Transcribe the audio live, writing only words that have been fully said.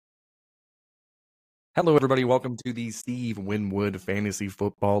Hello, everybody. Welcome to the Steve Winwood Fantasy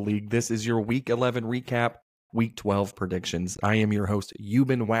Football League. This is your Week 11 recap, Week 12 predictions. I am your host,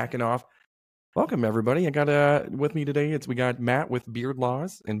 Euban Wackenoff. Welcome, everybody. I got with me today. We got Matt with Beard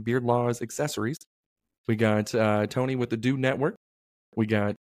Laws and Beard Laws Accessories. We got Tony with the Dude Network. We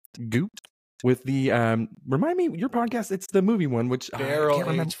got Goot with the remind me your podcast. It's the movie one, which Barrel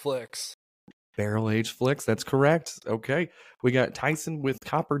Age Flicks. Barrel Age Flicks. That's correct. Okay. We got Tyson with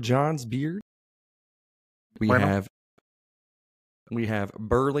Copper John's Beard. We have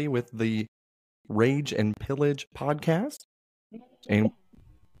Burley with the Rage and Pillage podcast, and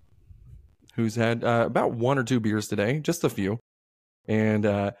who's had about one or two beers today, just a few. And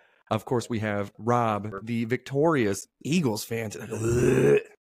of course, we have Rob, the victorious Eagles fan.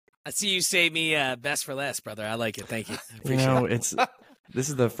 I see you saved me best for last, brother. I like it. Thank you. I You know, this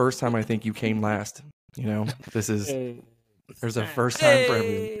is the first time I think you came last. You know, this is. There's a first time for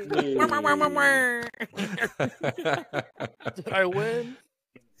everyone. Did I win?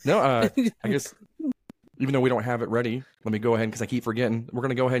 No, I guess even though we don't have it ready, let me go ahead because I keep forgetting. We're going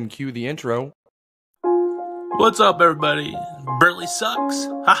to go ahead and cue the intro. What's up, everybody? Burley sucks.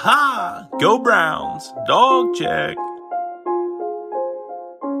 Ha-ha! Go Browns. Dog check.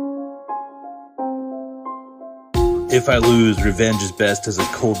 If I lose, revenge is best as a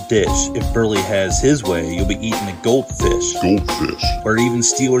cold dish. If Burley has his way, you'll be eating a goldfish. Goldfish. Where even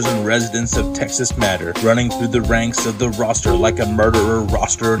Steelers and residents of Texas matter. Running through the ranks of the roster like a murderer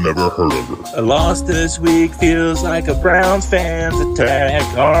roster. Never heard of her. A loss this week feels like a Browns fan's attack.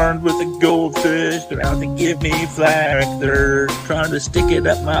 Armed with a goldfish, they're out to give me flack. They're trying to stick it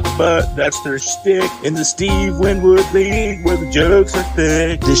up my butt, that's their shtick. In the Steve Winwood League, where the jokes are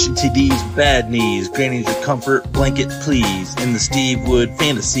thick. Dishing TDs, bad knees, grannies your comfort blanket, please. In the Steve Wood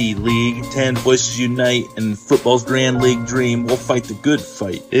Fantasy League, 10 voices unite, and football's grand league dream will fight the good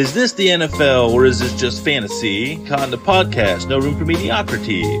fight. Is this the NFL, or is this just fantasy? Caught in the podcast, no room for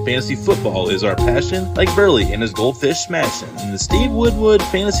mediocrity. Fantasy football is our passion, like Burley and his goldfish smashing. In the Steve Woodwood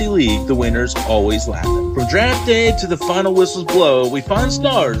Fantasy League, the winners always laughing. From draft day to the final whistles blow, we find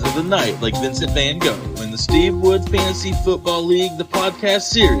stars of the night like Vincent Van Gogh. In the Steve Wood Fantasy Football League, the podcast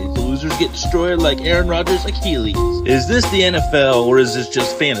series, the losers get destroyed like Aaron Rodgers' Achilles. Is this the NFL, or is this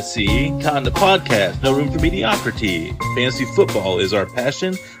just fantasy? Caught in the podcast, no room for mediocrity. Fantasy football is our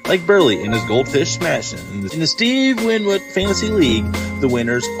passion, like Burley and his goldfish smashing. In the Steve Winwood Fantasy League, the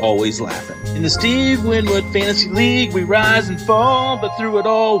winners always laughing. In the Steve Winwood Fantasy League, we rise and fall, but through it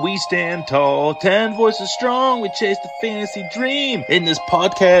all, we stand tall. 10 voices strong, we chase the fantasy dream. In this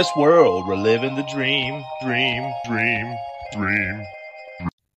podcast world, we're living the dream. Dream.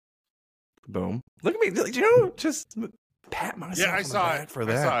 Boom. Look at me. You know, just pat myself Yeah, I on saw the back it. for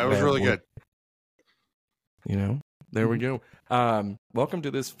that. I saw it. It was really good. You know, there we go. Welcome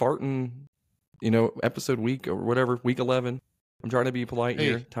to this farting, episode week or whatever, week 11. I'm trying to be polite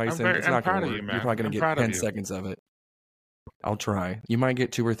here, Tyson. It's not going to work. You're probably going to get 10 seconds of it. I'll try. You might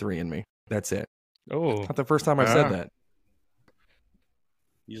get 2 or 3 in me. That's it. Oh, Not the first time I've said that.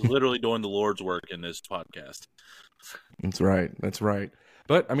 He's literally doing the Lord's work in this podcast. That's right.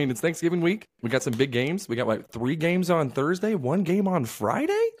 But, I mean, it's Thanksgiving week. We got some big games. We got, 3 games on Thursday, 1 game on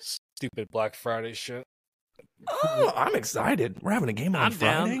Friday. stupid Black Friday shit. Oh, I'm excited. We're having a game on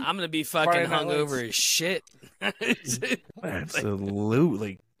Friday. I'm going to be fucking hungover as shit.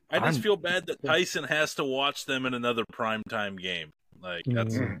 Absolutely. I just feel bad that Tyson has to watch them in another primetime game. Like,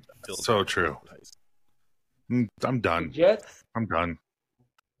 that's So true. I'm done. Jets? I'm done.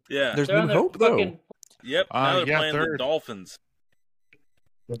 Yeah. There's They're new on their hope, though. fucking- Yep. Now they're yeah, playing the third. Dolphins.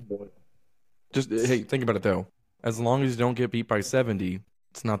 Just, hey, think about it, though. As long as you don't get beat by 70,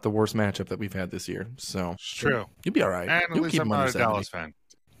 it's not the worst matchup that we've had this year. So It's true. you'll be all right. And at You'll least keep I'm them not under a 70. Dallas fan.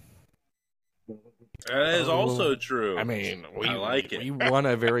 That is also true. I mean, I like it. We won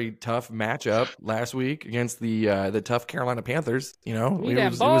a very tough matchup last week against the tough Carolina Panthers. You know, We it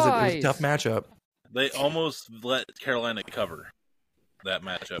them was a boys. tough matchup. They almost let Carolina cover that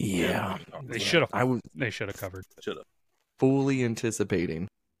matchup. Yeah. They should have. I was They should have covered. Should have. fully anticipating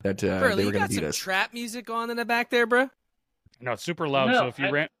that Burley, they you were going got to beat some us. trap music on in the back there, bro? No, it's super loud. No, so if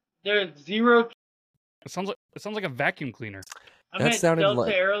you ran, There's zero. it sounds like a vacuum cleaner. I'm That at sounded Delta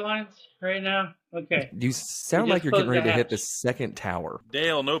like- Airlines right now. Okay. You sound We like just you're getting closed ready the to hit the hatch. second tower.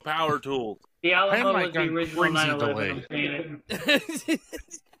 Dale, no power tools. The Alamo like was the on original crazy 9/11. delay. I'm saying it.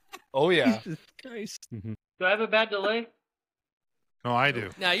 Oh yeah. Christ. Do I have a bad delay? No, I do.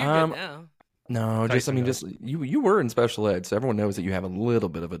 No, you're Um, good now. No, Tyson just you were in special ed, so everyone knows that you have a little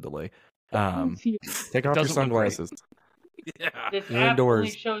bit of a delay. Take off your doesn't look great. sunglasses. Yeah. This You're app only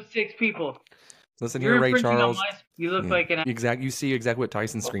indoors. shows 6 people. Listen You're here, Ray infringing on Charles. my. You look Yeah. like an. You see exactly what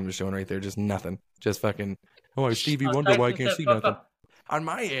Tyson's screen was showing right there. Just nothing. Just fucking. Oh, Stevie Oh, Wonder. Why I Tyson can't said, see "Fuck nothing? off." On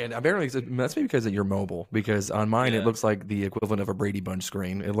my end, apparently that's maybe because of your mobile. Because on mine, it Yeah. looks like the equivalent of a Brady Bunch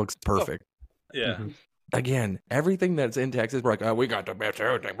screen. It looks perfect. Yeah. Mhm. Again, everything that's in Texas, we're like, oh, we got the best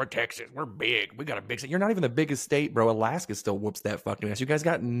everything. We're Texas. We're big. We got a big state. You're not even the biggest state, bro. Alaska still whoops that fucking ass. You guys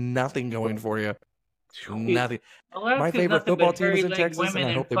got nothing going for you. Nothing. Alaska's My favorite nothing football but team is hairy in leg Texas, and women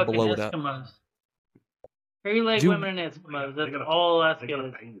I hope they fucking blow it up. Eskimos. Hairy leg Dude. women and Eskimos. That's all Alaska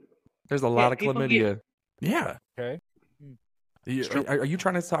is. There's a lot of people chlamydia. Yeah. Okay. Are you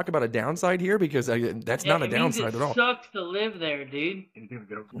trying to talk about a downside here? Because that's Yeah, not a it means downside at all. It sucks to live there, dude.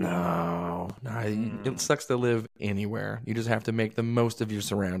 No, it sucks to live anywhere. You just have to make the most of your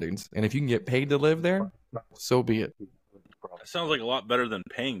surroundings. And if you can get paid to live there, so be it. That sounds like a lot better than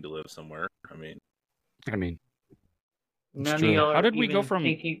paying to live somewhere. I mean, None of true. y'all are How did we go even from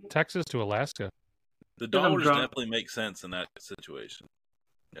thinking- Texas to Alaska? the Because I'm dollars drunk. definitely make sense in that situation.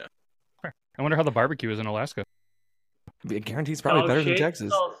 I wonder how the barbecue is in Alaska. It guarantees probably dog better than shit?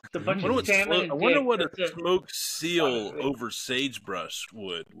 Texas. Oh, it's a bunch I wonder of what, salmon and I wonder dick. what a That's it. smoked seal over sagebrush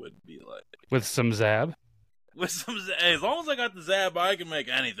would be like. With some Zab. With some, hey, as long as I got the Zab, I can make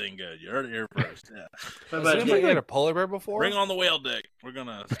anything good. You heard it here first. Yeah. What Has about anybody you? had a polar bear before? Bring on the whale dick. We're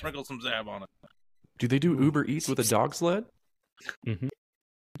gonna sprinkle some Zab on it. Do they do Uber Eats with a dog sled? Mm-hmm.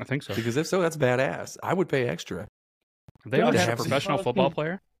 I think so. Because if so, that's badass. I would pay extra. Have they ever Yeah, had a have some- professional football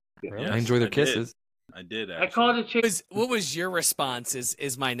player? Yes, I enjoy their did. kisses. I did. I Actually. called a chick. What was your response?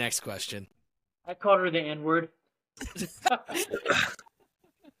 Is my next question. I called her the N word.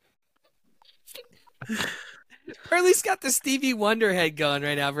 Or at least got the Stevie Wonder head going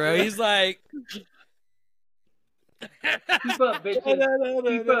right now, bro. He's like, Keep up, bitches.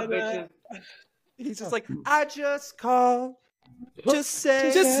 Keep up, bitches. He's just like, I just called to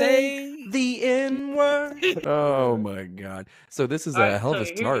say the N word. Oh my god! So this is All a right, hell of a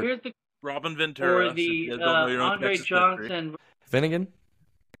so start. here's the Robin Ventura. or if the you guys don't know your own Andre Texas history. Johnson. Finnegan,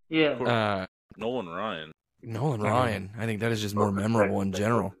 Yeah. Nolan Ryan. Nolan Ryan. I think that is just more memorable in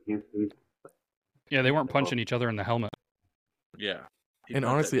general. Yeah, they weren't punching each other in the helmet. Yeah. He And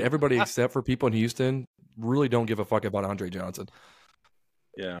got honestly, that- everybody except for people in Houston really don't give a fuck about Andre Johnson.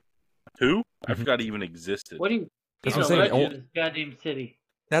 yeah. Who? I Mhm. forgot he even existed. What do you? That's He's what a I'm saying. legend in this goddamn city.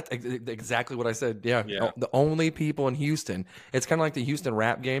 That's exactly what I said. Yeah. Yeah. The only people in Houston. It's kind of like the Houston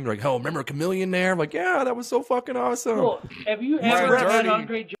rap game. They're like, oh, remember Chameleon there? I'm like, yeah, that was so fucking awesome. Cool. Have you He's ever dirty. had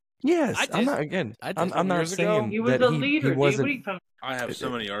Andre Johnson? Yes. I I'm did. not, again, I did. I'm not Years ago, saying He was that a leader, dude. What wasn't. are you talking? I have so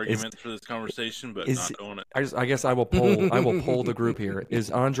many arguments for this conversation, but is- not doing it. I guess I will poll the group here. Is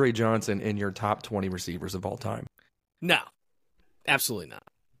Andre Johnson in your top 20 receivers of all time? no, absolutely not.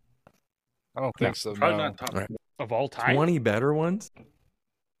 I don't think so. Probably No. not top. Right. Of all time, 20 better ones?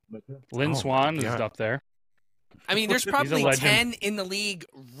 Lynn Oh, Swan my is God. up there. I mean, there's He's a probably legend. 10 in the league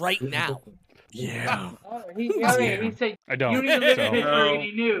right now. Yeah. He said I you don't. don't even live in So, Pittsburgh, and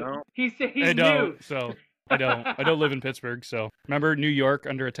he knew. No. He said he I knew. don't. So I don't. I don't live in Pittsburgh. So remember New York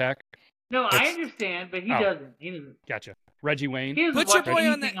under attack? No, I It's- understand, but he Oh. doesn't. He doesn't. Gotcha. Reggie Wayne. He doesn't Put your watch boy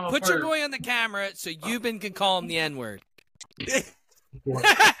on anything the a put your bird. boy on the camera so Euban can call him the N word.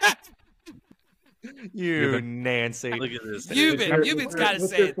 You Nancy. Look at this. dude. Euban's got to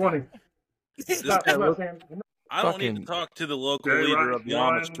say it. This guy- I don't need Fucking- to talk to the local Jerry leader Rice of the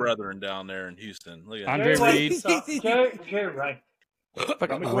won. Amish Brethren down there in Houston. Look at Andre that. Reed. Jerry Rice.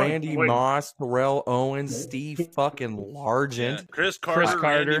 Fucking I'm Randy going- Moss, Terrell Owens, Steve fucking Yeah. Largent, Chris Carter,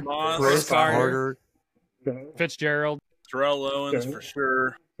 Carter. Randy Moss, Chris Carter. Carter. Fitzgerald. Terrell Owens for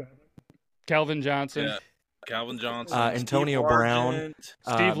sure. Calvin Johnson. Yeah. Calvin Johnson, Antonio Steve Brown, Largent,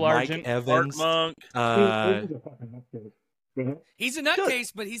 Steve Largent, Mike Art Evans, Monk. He's a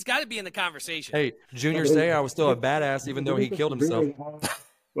nutcase, but he's got to be in the conversation. Hey, Junior Say I was still a badass even though he killed himself.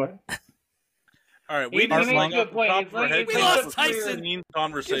 What? All right, He we just makes hung a up good point. the top His of our head. length- We his lost length of Tyson. career- Mean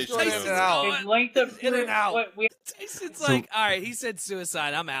conversation. Tyson's over. gone. His length of In and career- out. what we- Tyson's So- like, all right, he said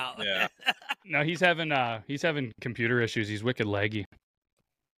suicide. I'm out. Yeah. No, he's having computer issues. He's wicked laggy.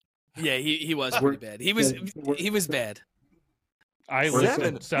 Yeah, he was pretty bad. He was bad. I Seven.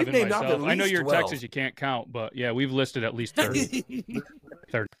 listed You've 7 named off myself. at I know least you're 12. Texas, you can't count, but yeah, we've listed at least 30.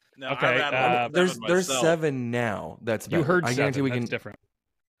 No, Okay, I rattled There's seven there's myself. 7 now. That's You better. heard I 7. guarantee we That's can. different.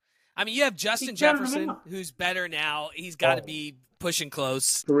 I mean, you have Justin He counted him Jefferson, out. who's better now. He's got to be pushing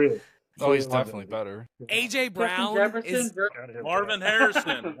close. Career. Oh, he's definitely better. AJ Brown Jefferson, is. Marvin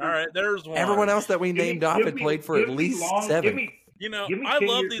Harrison. All right, there's one. Everyone else that we Give me- named off give had me- played for give at me least long- 7. Give me, You know, Give me I 10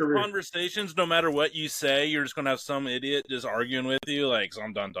 love year these career. conversations. No matter what you say, you're just gonna have some idiot just arguing with you. Like, so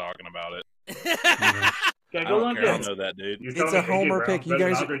I'm done talking about it. Okay, I go don't on care. I don't this. know that dude. you're It's telling a me AJ homer Brown's pick. You better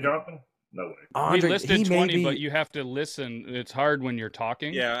than guys- Andre Johnson? No way. Andre, we listed 20, be, but you have to listen. It's hard when you're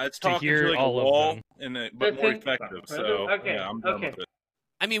talking. Yeah, it's To talking hear to like all a of wall, them. but more Listen. effective. So Okay, yeah, I'm done okay. with it.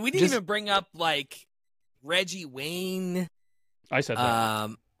 I mean, we didn't Just- even bring up like Reggie Wayne. I said that.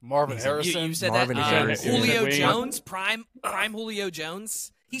 Marvin You, Harrison. you said Marvin that. Harrison. Julio Wayne. Jones, prime Julio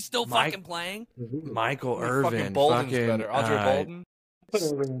Jones. He's still Mike- fucking playing. Michael Fucking Irvin, Bolden's fucking better. Andre Bolden. Put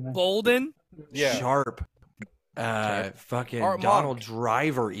over in there. Bolden. Yeah. Sharp. Fucking Art Donald Monk.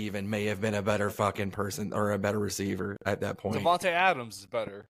 Driver even may have been a better fucking person or a better receiver at that point. Devontae Adams is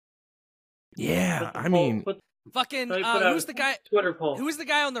better. Yeah, Put the I poll- mean, put- Fucking. Somebody put out Who's a the guy? Twitter poll. Who was the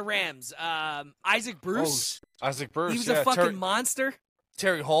guy on the Rams? Isaac Bruce. Isaac Bruce. He was yeah. a fucking monster.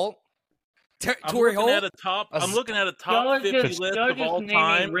 Terry Holt. I'm Torrey looking Holt. at a top. A- I'm looking at a Y'all are top 50 just, list y'all of just all naming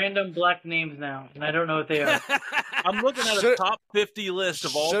time. random black names now, and I don't know what they are. I'm looking at a Should- top 50 list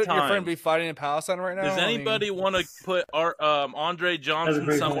of all Shouldn't time. your friend be fighting in Palestine right now? Does I mean, anybody want to put our Andre Johnson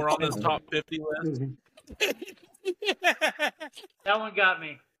great somewhere on point. this top 50 list? That one got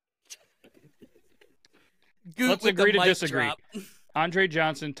me. Goot Let's with the agree to mic disagree. drop. Andre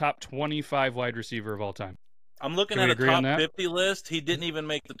Johnson, top 25 wide receiver of all time. I'm looking Can we at a agree on top that? 50 list. He didn't even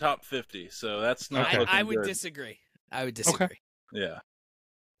make the top 50, so that's not Okay. looking I would good. disagree. I would disagree. Yeah.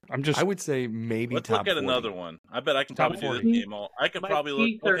 I'm just I would say maybe Let's top look at 40. another one. I bet I can Top probably do 40. this game all. I can My probably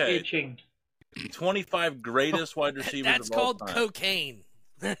teeth look. are Okay, itching. 25 greatest wide receivers That's of all called time. cocaine.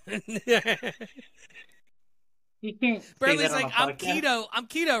 You can't say Burley's that on like, a I'm podcast. keto. I'm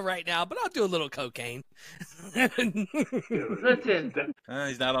keto right now, but I'll do a little cocaine. That's Listen,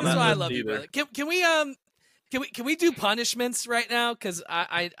 He's not on why that I list love you, either. brother. Can we do punishments right now? Because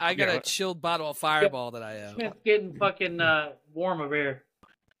I got Yeah. a chilled bottle of Fireball that I Smith's getting fucking warm over here.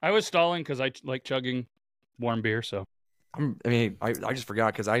 I was stalling because I like chugging warm beer. So I just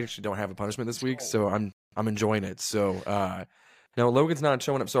forgot because I actually don't have a punishment this week, so I'm enjoying it. So no, Logan's not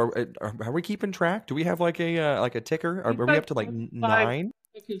showing up. So are we keeping track? Do we have like a ticker? Are we up to like 9?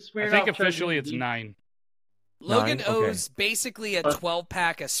 I think officially it's 9. Logan 9? Okay. owes basically a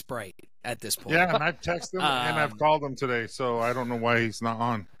 12-pack of Sprite at this point. Yeah, and I've texted him and I've called him today, so I don't know why he's not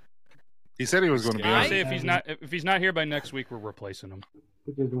on. He said he was going to be I on. say if he's not here by next week, we're replacing him.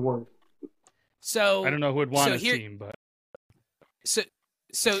 So I don't know who would want so his here- team, but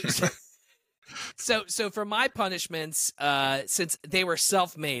So for my punishments, since they were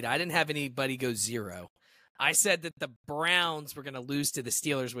self-made, I didn't have anybody go 0. I said that the Browns were going to lose to the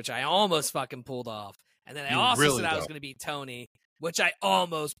Steelers, which I almost fucking pulled off. And then I You also really said I was don't. going to beat Tony, which I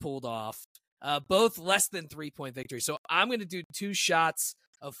almost pulled off. Both less than 3-point victories. So I'm going to do 2 shots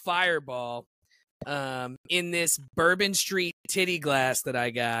of Fireball in this Bourbon Street titty glass that I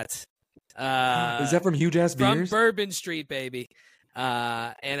got. Is that from Huge Ass From Beers? Bourbon Street, baby.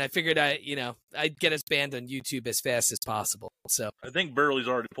 And I figured I'd get us banned on YouTube as fast as possible. So I think Burley's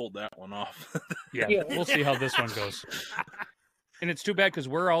already pulled that one off. yeah, Yeah. we'll see how this one goes. And it's too bad because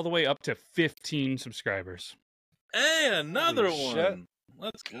we're all the way up to 15 subscribers. Hey, another Holy one. shit.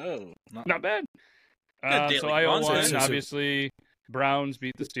 Let's go. Not bad. Good So daily I owe content. one. Obviously, Browns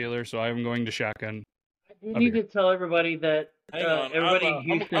beat the Steelers, so I'm going to shotgun. You need to tell everybody that Hang on. everybody in I'm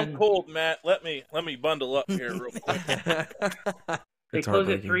Houston, cold, Matt. Let me bundle up here real quick. they It's close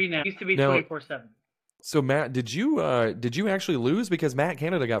at heartbreaking. 3 now. It used to be Now- 24/7. So Matt, did you actually lose because Matt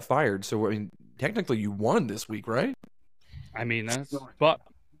Canada got fired? So I mean, technically you won this week, right? I mean, that's but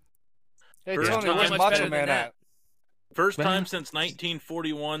Hey, First Tony, time- where's Much Macho better than Man that. at? First Man. time since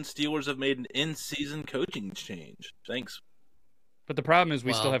 1941, Steelers have made an in-season coaching change. Thanks. the problem is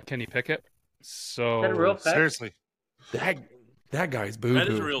we Wow. still have Kenny Pickett. So Is that a real fact? Seriously. That guy's boo. That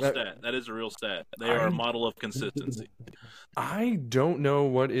is a real stat. That is a real stat. They are a model of consistency. I don't know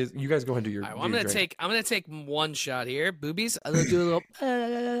what is. You guys go ahead and do your. all right, well, do your drink. I'm gonna take one shot here, boobies. I'm gonna do a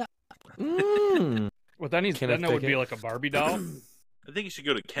little. Mm. well, then he's Kenneth then that would be Pickett. like a Barbie doll. I think you should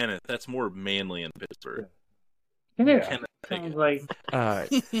go to Kenneth. That's more manly in Pittsburgh. Yeah. Kenneth Sounds Pickett. like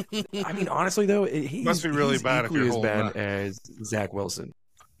I mean, honestly though, he's Must be really he's bad if equally you're as holding bad that. as Zach Wilson.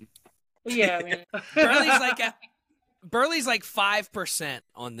 yeah. I mean, Burley's like 5%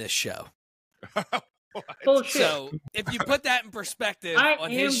 on this show. bullshit. So if you put that in perspective I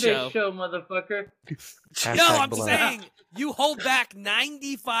on am his this show, motherfucker. Hashtag no, I'm blood. saying you hold back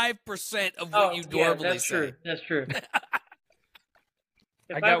 95% of what you normally that's say. true. That's true.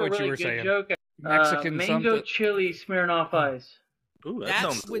 If I got have a what you really were good saying. Joke, Mexican mango something. chili Smirnoff Ice. Ooh, that That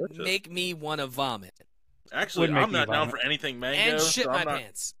sounds would delicious. make me want to vomit Actually, would make I'm me not down vomit. for anything mango. and shit so my I'm not,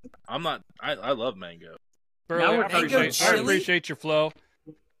 pants. I'm not. I love mango. Burley, Now we're I talking appreciate, about I chili? appreciate your flow.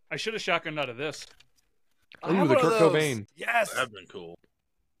 I should have shotgunned out of this. I Ooh, have the one of Kurt those. Cobain. Yes. That'd been cool. Do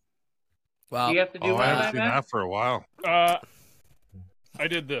Well, you have to do Oh, one I of haven't that, seen Matt? that for a while. I I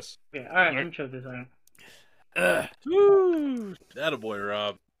did this. Yeah, all right, let me choke this on. Woo! Attaboy,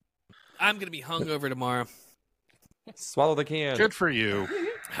 Rob. I'm gonna be hungover tomorrow. Swallow the can. Good for you.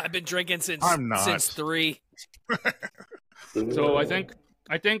 I've been drinking I'm not. since 3. So I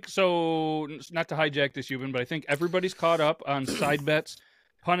think so. Not to hijack this, Euban, but I think everybody's caught up on side bets,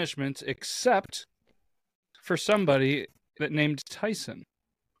 punishments, except for somebody that named Tyson.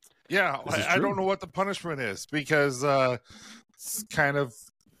 Yeah, This is I true. don't know what the punishment is because it's kind of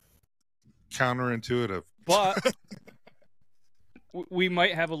counterintuitive. But we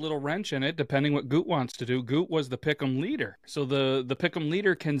might have a little wrench in it, depending what Goot wants to do. Goot was the pick'em leader, so the pick'em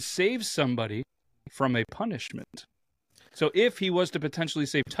leader can save somebody from a punishment. So if he was to potentially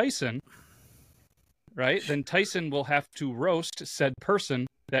save Tyson, right, then Tyson will have to roast said person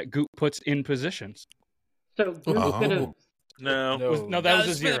that Goot puts in positions. So Goot Oh. could have. No. No, that was a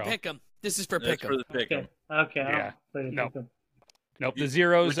this is for zero. the pick'em. This is for That's for pick'em. the pick 'em. Okay, Yeah. I'll play the No. pick'em. Nope, the You-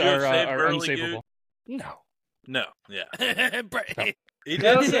 zeros would you have saved are Burley, unsavable. No. No. Yeah. Bra- He Yeah,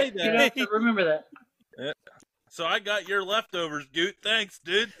 did say okay, that. you have to remember that. So I got your leftovers, Goot. Thanks,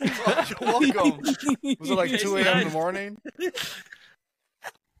 dude. You're welcome. Was it like 2 a.m. in the morning?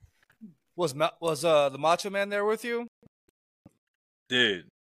 Was the Macho Man there with you? Dude,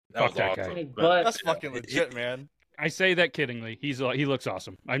 that Fuck was that awesome. guy. Hey, But but That's fucking legit, man. I say that kiddingly. He looks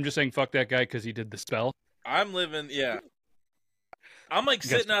awesome. I'm just saying fuck that guy because he did the spell. I'm living, yeah. I'm like You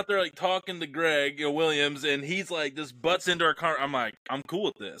guys- sitting out there like talking to Greg Williams, and he's like just butts into our car. I'm like, I'm cool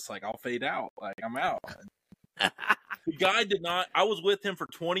with this. Like I'll fade out. Like I'm out. The guy did not. I was with him for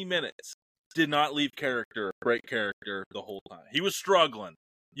 20 minutes. Did not leave character, break character the whole time. He was struggling.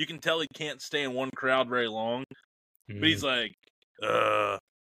 You can tell he can't stay in one crowd very long. But he's like, go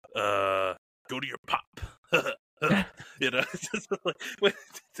to your pop. You know,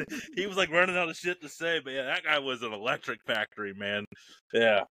 he was like running out of shit to say, but yeah, that guy was an electric factory, man.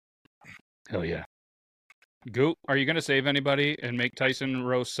 Yeah. Hell yeah. Goot, are you going to save anybody and make Tyson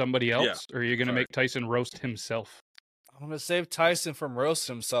roast somebody else? Or are you going to Sorry. make Tyson roast himself? I'm gonna save Tyson from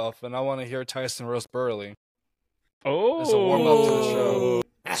roasting himself, and I want to hear Tyson roast Burley. Oh. It's a warm-up to the show.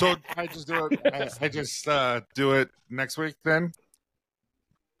 So I just do it. I just do it next week. Then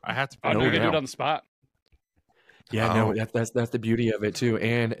I have to. Oh, no, No, you can do now. it on the spot. Yeah, Oh. no, that's the beauty of it too.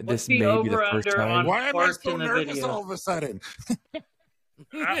 And this the may be the first over-under time. on- Why am I Parts so in the nervous video. all of a sudden?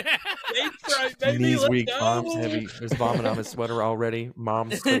 Knees weak, arms heavy. There's vomit on his sweater already.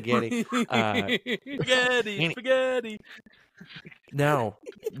 Mom's spaghetti. Spaghetti. Now,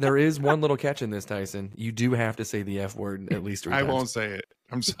 There is one little catch in this, Tyson. You do have to say the F word at least 3 I times. won't say it.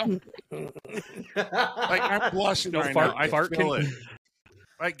 I'm sorry. Like I'm blushing No, right fart- now. I fart feel can- it.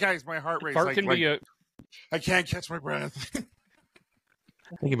 Like guys, my heart rate. Fart Like, can be a. I can't catch my breath.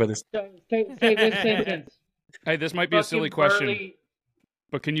 Think about this. say this sentence. Hey, this might be a silly Fucking question, Burley-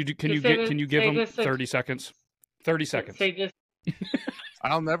 but can you Just give say this- him say this 30 seconds? 30 seconds. Say this.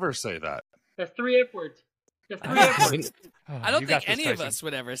 I'll never say that. That's 3 F words. That's 3 F words. Oh, I don't you got think this, any of Tyson. us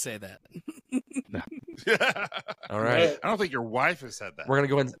would ever say that. All right. I don't think your wife has said that. We're going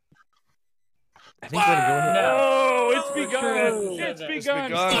to go in. I think we're going to go in. No. Oh, it's For begun. sure. It's It's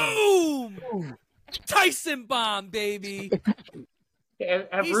begun. Boom! Tyson bomb, baby.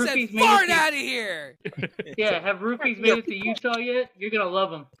 Have He said, roofies made "Fart it to, out of here." Yeah, have roofies made it to Utah yet? You're gonna love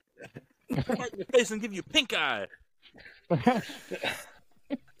them. Fart in your face and give you pink eye. All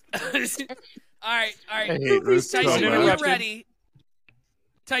right. I hate this Tyson, so when you're much. interrupted. ready.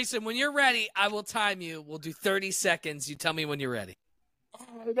 Tyson, when you're ready, I will time you. We'll do 30 seconds. You tell me when you're ready.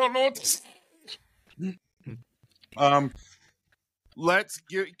 I don't know what to say. Let's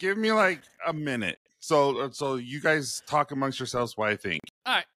give me like a minute. So you guys talk amongst yourselves what I think.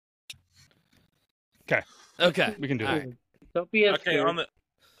 Okay. We can do All that. right. Don't be a Okay,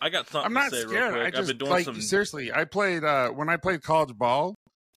 I got something I'm not to say scared. real I quick. just I've been doing like some. seriously. I played when I played college ball.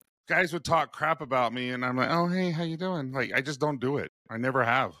 Guys would talk crap about me, and I'm like, "Oh, hey, how you doing?" Like, I just don't do it. I never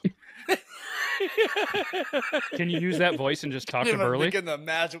have. Can you use that voice and just talk to Burley? Begin to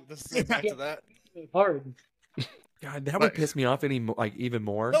imagine what the impact of that. hard. God, that would piss me off even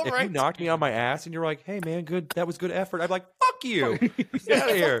more. No, If you right? knocked me on my ass and you're like, "Hey, man, good, that was good effort," I'd be like, "Fuck you, get out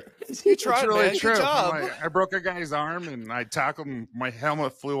of here." You tried, It's really man. true. Good job. I'm like, I broke a guy's arm, and I tackled him. My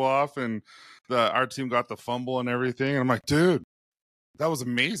helmet flew off, and our team got the fumble and everything. And I'm like, dude, that was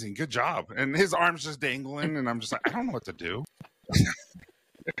amazing. Good job. And his arm's just dangling, and I'm just like, I don't know what to do.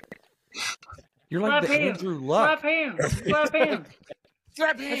 You're like Slap the hands. Andrew Slap Luck. hands. Slap hands.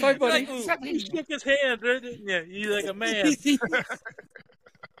 Slap High five, buddy. You shook his hand, right? Yeah, you like a man.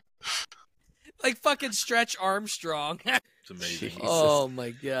 Like fucking Stretch Armstrong. It's amazing. Jesus. Oh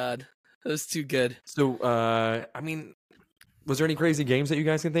my god. That was too good. So, I mean, Was there any crazy games that you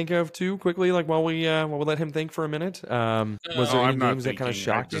guys can think of too quickly? Like while we let him think for a minute. Was there any I'm not games that kind of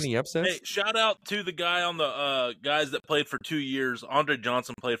thinking. I shocked you? just- Any upsets? Hey, shout out to the guy on the guys that played for 2 years. Andre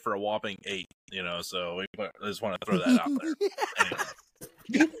Johnson played for a whopping 8. So I just want to throw that out there.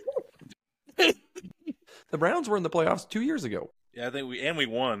 Anyway. The Browns were in the playoffs 2 years ago. Yeah, I think we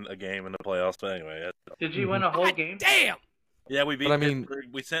won a game in the playoffs. But anyway, Did you win a whole game? Damn. yeah, we beat. But I mean- Pittsburgh.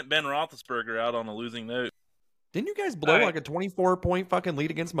 We sent Ben Roethlisberger out on a losing note. Didn't you guys blow All right. like a 24-point fucking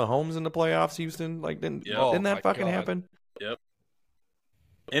lead against Mahomes in the playoffs, Houston? Like, didn't Yeah. Oh didn't that my fucking God. happen?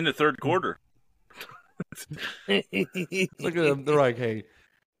 In the third quarter. Look at them. They're like, hey,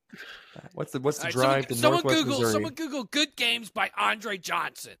 what's the All right, drive to someone Northwest Google, Missouri? Someone Google good games by Andre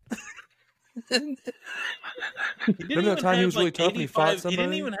Johnson. He Remember that time he was really tough and he fought 85 He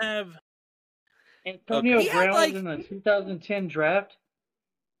didn't somebody? even have. Antonio He had, Brown like- was in the 2010 draft.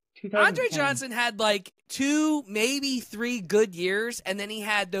 2010. Andre Johnson had like 2, maybe 3 good years, and then he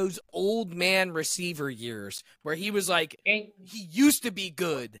had those old man receiver years where he was like, And he used to be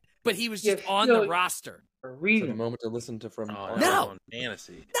good, but he was just Yeah, on no, the roster. for a It's a reason. moment to listen to from. Oh, No. now we're on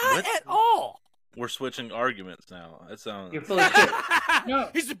fantasy. Not at all. We're switching arguments now. That sounds. You're full of shit. No.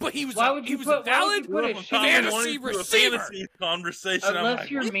 But he was Why a, would he you was put- a why would valid you put a From shit- fantasy to a receiver. fantasy conversation. I'm Unless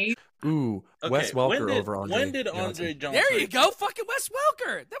like, you're me. Ooh, okay, Wes when Welker did, over Andre. When did Johnson. Andre Johnson? There you go, fucking Wes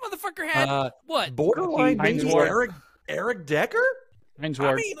Welker. That motherfucker had what? Borderline Heinz maybe Ward. Eric Decker? Heinz I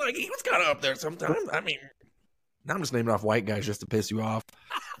Ward. mean, like, he was kind of up there sometimes. I mean, now I'm just naming off white guys just to piss you off.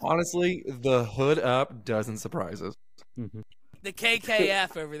 Honestly, the hood up doesn't surprise us. Mhm. The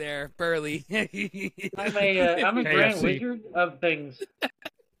KKF over there, Burley. I'm a grand KFC. wizard of things.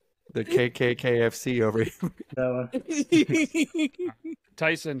 The KKKFC over here. So,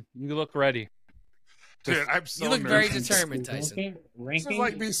 Tyson, you look ready. Dude, I'm so You look very nervous. determined, Tyson. ranking, This is ranking,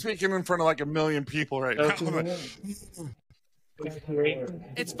 like me speaking in front of like a million people right now.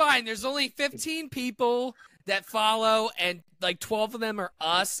 It's fine. There's only 15 people that follow, and like 12 of them are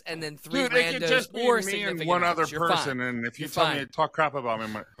us, and then 3 Dude, it could randos just be or me significant and one other others. You're person, fine. and if you You're tell fine. me talk crap about me,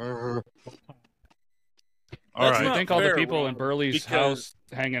 I'm like, all That's right. I not think all the fair, people in Robert, Burley's because house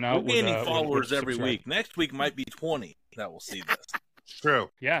hanging We're out with gaining with followers every subscribe. week. Next week might be 20 that will see this. True.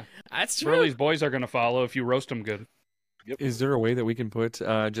 Yeah, That's true. Burley's boys are going to follow if you roast them good. Is there a way that we can put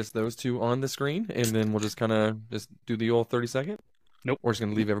just those two on the screen and then we'll just kind of just do the old 30-second? Nope. We're just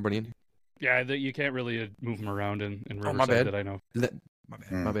going to leave everybody in? Yeah, you can't really move them around in Oh, Riverside my bad. that I know. My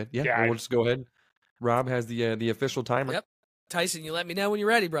bad. My bad. Yeah, Yeah, well, I- we'll just go ahead. Rob has the official timer. Yep. Tyson, you let me know when you're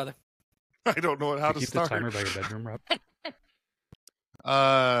ready, brother. I don't know how to Keep start. the timer by your bedroom, Rob.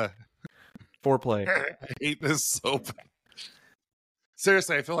 Foreplay. I hate this so bad.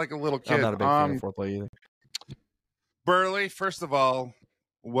 Seriously, I feel like a little kid. I'm not a big fan of foreplay either. Burley, first of all,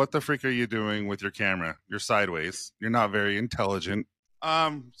 what the freak are you doing with your camera? You're sideways. You're not very intelligent.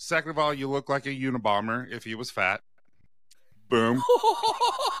 Second of all, you look like a Unabomber if he was fat. Boom.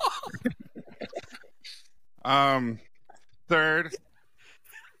 Third,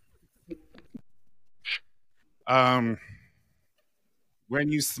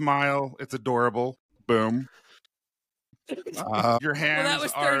 when you smile, it's adorable. Boom. Your hands Well, that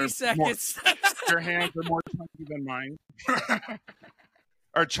was are 30 seconds. your hands are more chunky than mine.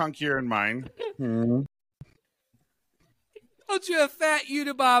 Are chunkier than mine. Called you a fat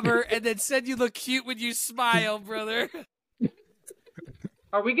Unabomber and then said you look cute when you smile, brother.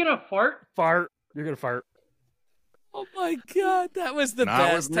 are we gonna fart? Fart. You're going to fart. Oh my God, that was the Not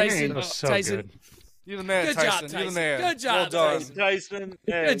best, with me. Tyson. That was so Tyson, good. You the man, Good Tyson. job, You the Tyson. man. Good job, well done. Tyson. Tyson,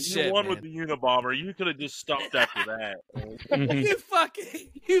 hey, Good you shit, won man. with the Unabomber. You could have just stopped after that. Mhm.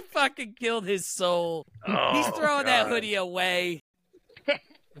 You fucking killed his soul. He's Oh, throwing that God. hoodie away.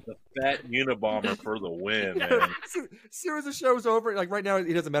 The fat Unabomber for the win, man. As soon as the show's over, like right now,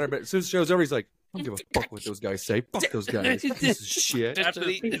 it doesn't matter. But as soon as the show's over, he's like, I don't give a fuck what those guys say. Fuck those guys. Piece of shit. After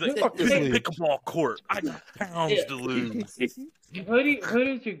he's like, Fuck this league. pickleball court. I got pounds to lose.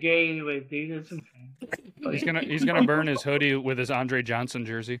 Hoodies are gay anyway, dude. He's gonna burn his hoodie with his Andre Johnson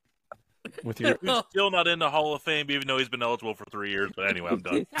jersey. With your He's still not in the Hall of Fame, even though he's been eligible for 3 years. But anyway, I'm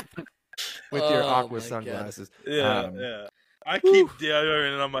done. with your Oh, aqua my God. sunglasses. Yeah, yeah. I keep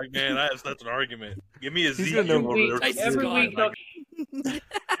daring, and I'm like, man, I have such an argument. Give me a He's Zeke gonna know- order. Tyson's Every gone. week, they'll-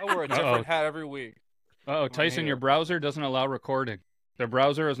 I wear a different hat every week. Oh, Tyson, your browser doesn't allow recording. The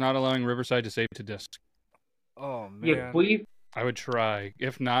browser is not allowing Riverside to save to disk. Oh man. yeah, please. I would try.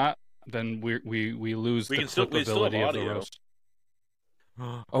 If not, then we lose We the can still- we still have clippability of the audio. roast.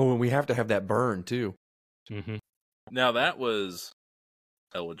 Oh, and we have to have that burn too. Mm-hmm. Now that was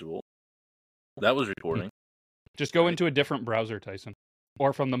eligible. That was recording. Just go into a different browser, Tyson.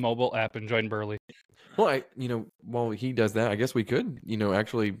 Or from the mobile app and join Burley. Well, while he does that, I guess we could,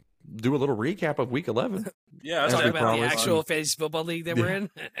 actually do a little recap of Week 11. Yeah, As Talk we about the promised. actual fantasy football league that we're in.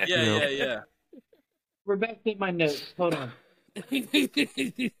 yeah. We're back to my notes. Hold on.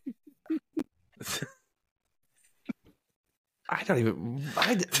 I don't even.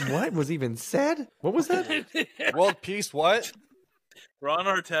 What was even said? What was that? World peace, what? Ron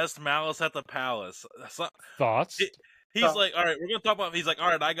Artest, Malice at the Palace. Thoughts? He's like, all right, we're going to talk about. He's like, all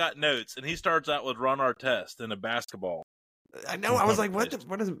right, I got notes, and he starts out with Ron Artest in a basketball. I know. I was like, what is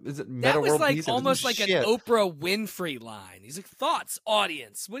it? Meta That was World like Peace? It almost some like shit. an Oprah Winfrey line. He's like, thoughts,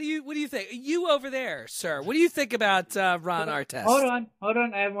 audience. What do you think? You over there, sir. What do you think about Ron Artest? Hold on.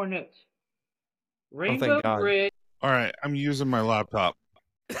 I have more notes. Rainbow God. Bridge. All right, I'm using my laptop.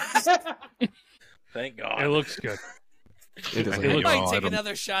 Thank God. It looks good. It doesn't It I looks- might Well, take I don't-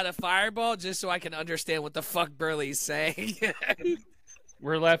 another shot of Fireball just so I can understand what the fuck Burley's saying.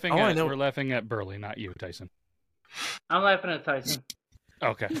 We're laughing Oh, I at know. we're laughing at Burley, not you, Tyson. I'm laughing at Tyson.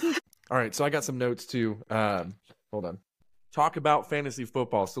 Okay. All right, so I got some notes too. Hold on. Talk about fantasy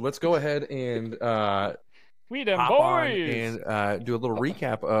football. So let's go ahead and We them hop on boys. and do a little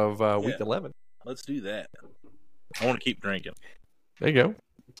recap of Week Yeah. 11. Let's do that. I want to keep drinking. There you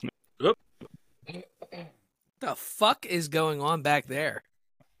go. The fuck is going on back there?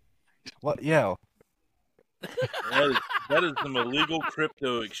 What? Yeah. That is some illegal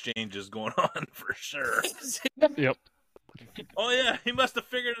crypto exchanges going on for sure. Yep. Oh yeah, he must have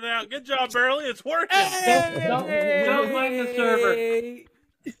figured it out. Good job, Burley. It's working. Don't mind the server.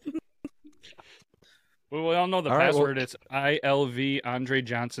 Well, we all know the All right, well- password. It's ILV Andre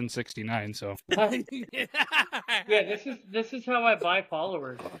Johnson 69. So Yeah, this is how I buy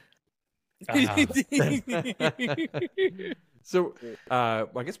followers. So,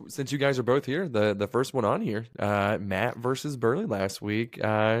 I guess since you guys are both here, the first one on here, Matt versus Burley last week.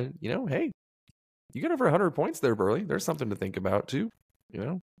 Hey, you got over 100 points there, Burley. There's something to think about too.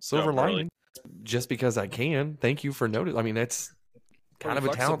 Silver Yeah, Burley. lining. Just because I can. Thank you for noticing. I mean, that's kind of a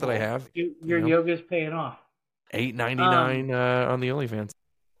talent that I have. Your yoga's paying off. $8.99 on the OnlyFans.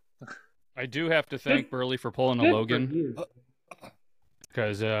 I do have to thank Burley for pulling a Logan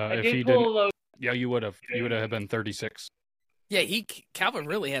because I if did he pull a didn't, Logan. yeah, you would have been 36. Yeah, Calvin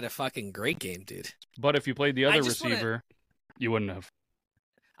really had a fucking great game, dude. But if you played the I other just wanna- receiver, you wouldn't have.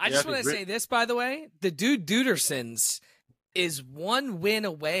 I Yeah, just want to 'cause say this, by the way. The dude Dudersons is one win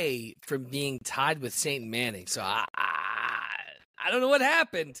away from being tied with Saint Manning. So I don't know what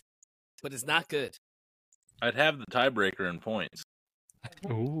happened, but it's not good. I'd have the tiebreaker in points.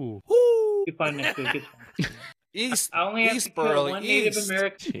 Ooh. Woo! You find next week. It's fine. East, I only have East to kill Burley, one Native East.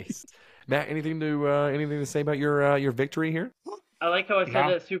 American. Jeez. Matt, anything to say about your victory here? I like how I said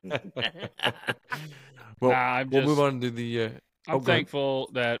No. that super. Well, Nah, we'll move on to the. I'm go ahead. thankful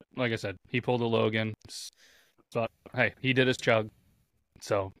that, like I said, he pulled a Logan. But hey, he did his chug.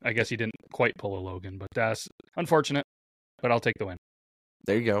 So I guess he didn't quite pull a Logan, but that's unfortunate. But I'll take the win.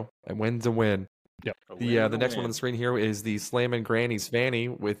 There you go. A win's a win. Yep. The next one on the screen here is the Slammin' Granny's Fanny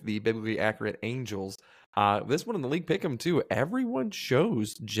with the biblically accurate Angels. This one in the league pick'em too. Everyone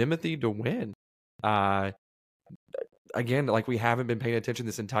chose Jimothy to win. Again, like we haven't been paying attention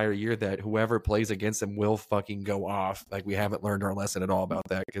this entire year that whoever plays against him will fucking go off. Like we haven't learned our lesson at all about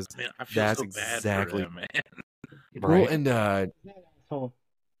that because Man, I feel that's so bad exactly for him, man. well, and So,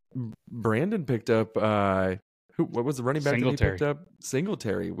 Brandon picked up what was the running back that he Singletary. picked up?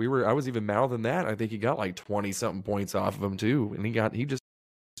 Singletary. I was even mouthing that. I think he got like 20 something points off of him too. And he just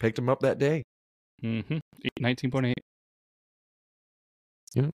picked him up that day. Mm-hmm. 19.8.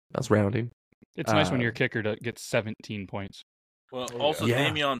 That's rounding. It's nice when Uh, your kicker gets 17 points. Well, also Yeah.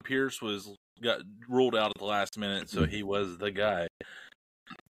 Dameon Pierce got ruled out at the last minute, so he was the guy.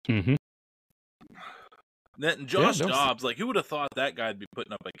 Mm-hmm. Then Josh no, Dobbs, like who would have thought that guy'd be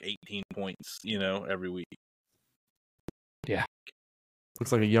putting up like 18 points, every week?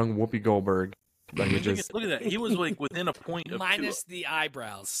 Looks like a young Whoopi Goldberg. Like it just Look at that. He was like within a point of Minus the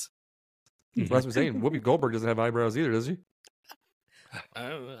eyebrows. that's what I'm saying. Whoopi Goldberg doesn't have eyebrows either, does she? I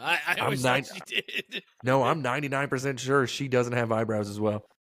don't know. I I'm always thought nine- she did. No, I'm 99% sure she doesn't have eyebrows as well.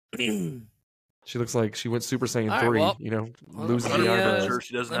 She looks like she went Super Saiyan All right, 3, well, loses let me, the I'm eyebrows. sure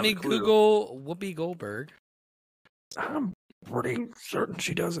she doesn't Let have me a clue. Google Whoopi Goldberg. I'm pretty certain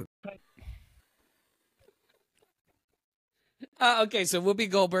she doesn't. Okay, so Whoopi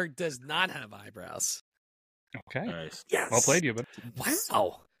Goldberg does not have eyebrows. Okay. Nice. Yes. Well played, you, but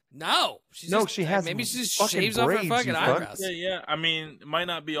Wow. No. She has Maybe she just fucking shaves off her braids, fucking you fuck. eyebrows. Yeah. I mean, it might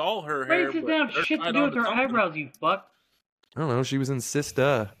not be all her hair. Braids but doesn't have they're shit to tied do with onto her something. eyebrows, you fuck. I don't know. She was in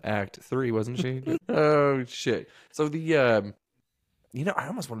Sista Act 3, wasn't she? Oh, shit. So the I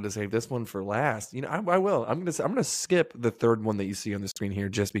almost wanted to save this one for last. I will. I'm gonna skip the third one that you see on the screen here,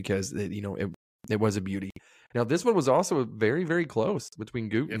 just because it was a beauty. Now this one was also very, very close between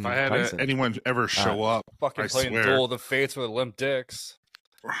Goot and If I had Tyson. anyone ever show up, Fucking I playing swear. Duel of the Fates with limp dicks.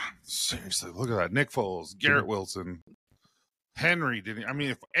 Seriously, look at that. Nick Foles, Garrett Wilson, Henry didn't. I mean,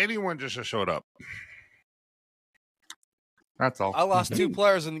 if anyone just showed up, that's all. I lost 2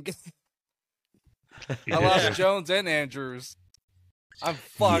 players in the game. I lost Jones and Andrews. I'm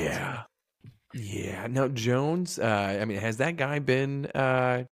fucked. Yeah. Now Jones. Has that guy been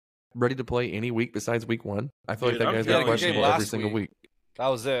ready to play any week besides week 1? I feel like Dude, that I'm guy's telling been you, questionable last every single week. week. That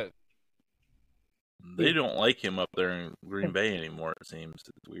was it. They don't like him up there in Green Bay anymore. It seems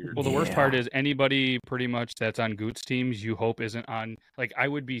it's weird. Well, the worst part is anybody pretty much that's on Goot's teams, you hope isn't on. Like I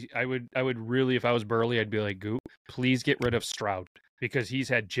would really, if I was Burley, I'd be like, Goot, please get rid of Stroud because he's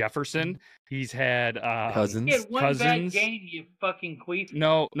had Jefferson, he's had Cousins. You had one bad Cousins. game, you fucking queef.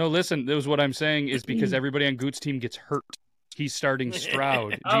 No, listen. That was what I'm saying is because everybody on Goot's team gets hurt. He's starting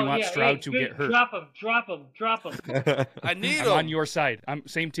Stroud. Do you want Stroud to get hurt? Drop him. I need I'm him. on your side. I'm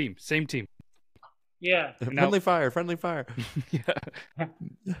same team. Yeah. Friendly fire. Yeah. All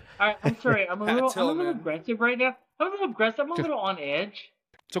right, I'm sorry. I'm a Pat little Tillman. aggressive right now. I'm a little aggressive. I'm a little on edge.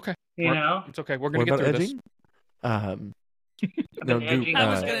 It's okay. You know? It's okay. We're What gonna get about through this. edging? No, Goot, I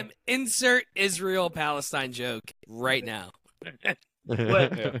was going to insert Israel-Palestine joke right now.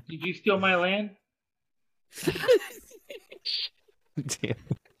 What? Yeah. Did you steal my land? Damn.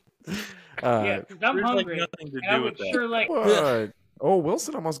 Yeah, because I'm There's hungry. nothing to And I do would with that. sure like. What? Oh,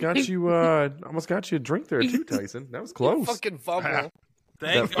 Wilson almost got you. Almost got you a drink there too, Tyson. That was close. Fucking fumble.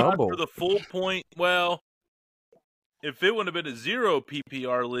 Thank That God fumble. for the full point. Well, if it would have been a 0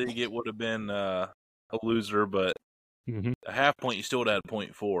 PPR league, it would have been a loser. But Mhm. a half point, you still would have had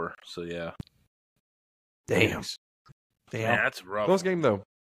 0.4. So yeah, Damn. man, that's rough. Close game though.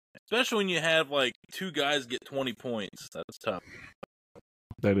 Especially when you have like 2 guys get 20 points. That's tough.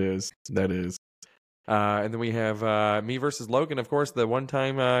 That is. And then we have me versus Logan. Of course, the one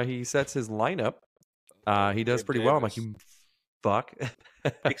time he sets his lineup, he does Gabe pretty well. I'm like, Davis. you fuck.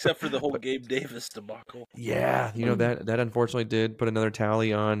 Except for the whole Gabe Davis debacle. Yeah, that unfortunately did put another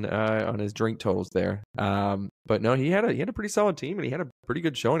tally on his drink totals there. But no, he had a pretty solid team, and he had a pretty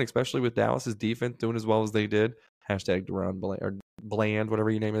good showing, especially with Dallas's defense doing as well as they did. Hashtag Deron Bland, or Bland, whatever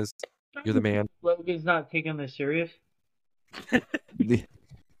your name is. You're the man. Logan's not taking this serious.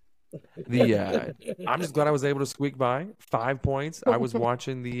 I'm just glad I was able to squeak by 5 points. I was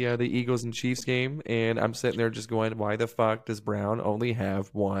watching the Eagles and Chiefs game, and I'm sitting there just going, "Why the fuck does Brown only have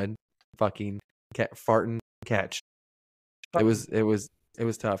one fucking farting catch?" It was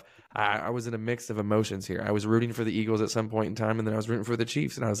tough. I was in a mix of emotions here. I was rooting for the Eagles at some point in time, and then I was rooting for the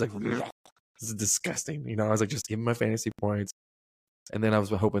Chiefs, and I was like, "This is disgusting." I was like, just give me my fantasy points, and then I was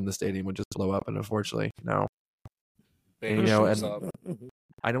hoping the stadium would just blow up, and unfortunately, no. Baby And, shows up.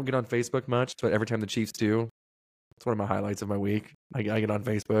 I don't get on Facebook much, but every time the Chiefs do, it's one of my highlights of my week. I get on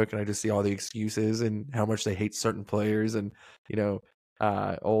Facebook and I just see all the excuses and how much they hate certain players and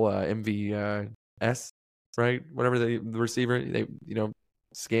MVS, right? Whatever the receiver, they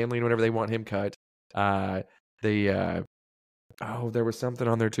Scanlon, whatever they want him cut. There was something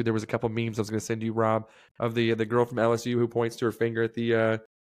on there too. There was a couple memes I was going to send you, Rob, of the girl from LSU who points to her finger at the.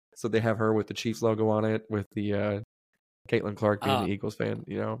 So they have her with the Chiefs logo on it with the. Caitlin Clark being the Eagles fan,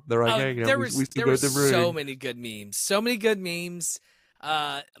 they're like, hey, there we was still go to the so many good memes.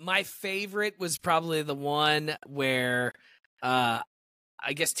 My favorite was probably the one where I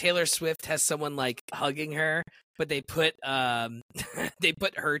guess Taylor Swift has someone like hugging her, but they put they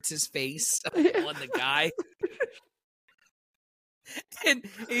put Hertz's face on the guy, and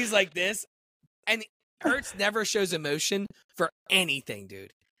he's like this, and Hertz never shows emotion for anything, dude.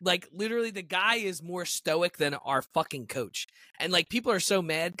 Like, literally, the guy is more stoic than our fucking coach. And, like, people are so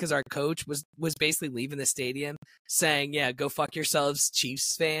mad because our coach was basically leaving the stadium saying, yeah, go fuck yourselves,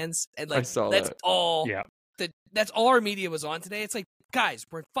 Chiefs fans. And, like, I saw that's that. all Yeah. that's all our media was on today. It's like, guys,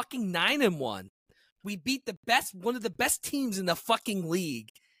 we're fucking 9-1. We beat one of the best teams in the fucking league.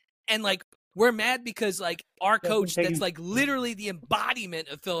 And, like, we're mad because, like, our coach that's, like, literally the embodiment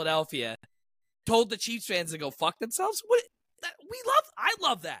of Philadelphia told the Chiefs fans to go fuck themselves. I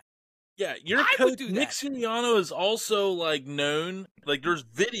love that. Yeah, your I would coach do Nick that. Sirianni is also like known. Like, there's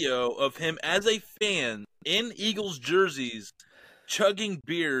video of him as a fan in Eagles jerseys chugging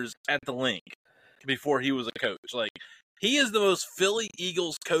beers at the link before he was a coach. Like, he is the most Philly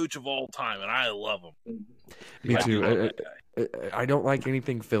Eagles coach of all time, and I love him. Me I do love too. that guy. I don't like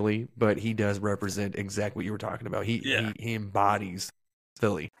anything Philly, but he does represent exactly what you were talking about. He embodies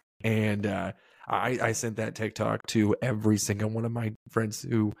Philly, and I sent that TikTok to every single one of my friends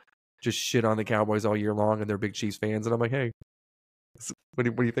who just shit on the Cowboys all year long and they're big Chiefs fans. And I'm like, hey, what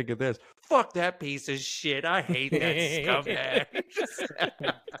do you think of this? Fuck that piece of shit. I hate that scumbag.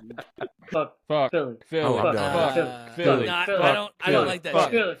 Fuck Philly. Oh, I'm done. Fuck Philly. I Philly. don't like that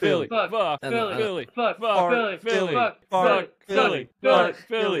Fuck shit. Philly. Fuck Fuck Philly. Philly. Fuck Fuck Philly. Philly. Fuck Philly. Philly.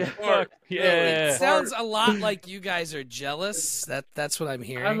 Philly. Fuck. It Yeah. sounds a lot like you guys are jealous. That's what I'm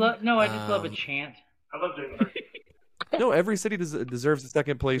hearing. I just love a chant. I love doing it. No, every city deserves a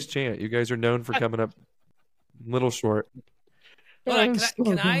second place chant. You guys are known for coming up little short. Hold on,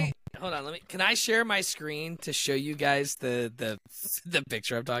 hold on, can I share my screen to show you guys the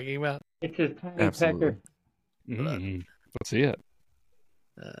picture I'm talking about? It's his tiny Absolutely. pecker. Let's see it.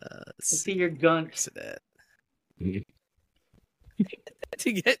 Let's see your guns. Do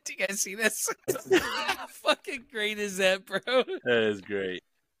you guys see this? How fucking great is that, bro? That is great.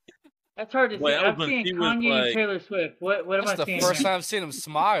 That's hard to see. Wait, I was I'm when seeing he was Kanye like- and Taylor Swift. What am That's I the seeing? first here? time I've seen him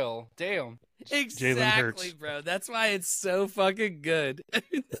smile. Damn. Exactly, bro. That's why it's so fucking good.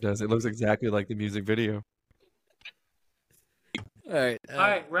 It does. It looks exactly like the music video. All right. All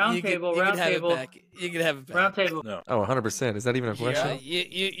right, round table, round table. You can have it back. Round table. No, Oh, 100%. Is that even a question? Yeah,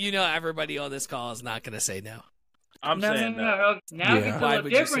 you know everybody on this call is not going to say no. I'm saying no. No. Now it Yeah. looks a Why little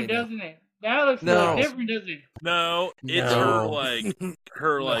would you different, say no? doesn't it? Now it looks a No. little different, doesn't it? No, it's No.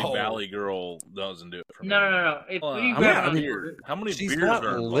 her No. Valley Girl doesn't do it for me. No. It's Hold what on, are you how grabbing many on beers? How many She's beers not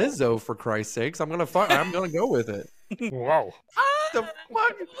are involved? Lizzo, for Christ's sakes. I'm gonna go with it. Wow. The fuck?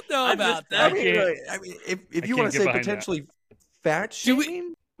 I don't know I about missed that. I mean, can't- if I you can't want to get say behind that. potentially fat Do we-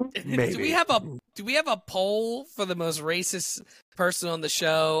 shaming, maybe. Do we have a poll for the most racist person on the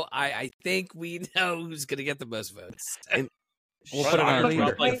show? I think we know who's going to get the most votes. We'll put it on Shockingly,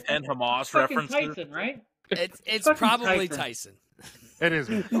 Twitter. Like 10 Hamas Fucking references. Tyson, right? It's Fucking probably Tyson. Tyson. It is.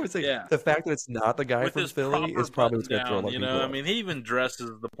 I would say Yeah. the fact that it's not the guy With from his Philly proper is probably what's button gonna throw a down, lot of you people know. I off. mean, he even dresses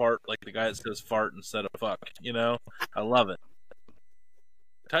the part like the guy that says fart instead of fuck. You know, I love it.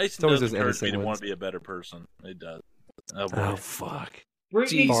 Tyson always does those encourage me innocent to want ones. to be a better person. It does. Oh boy, Oh fuck!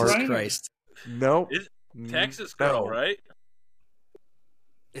 Brittany Jesus Griner. Christ. Nope. Is- Texas girl, No. right?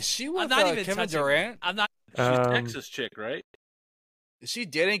 Is she I'm with not even Kevin touching- Durant? I'm not. She's a Um, Texas chick, right? Is she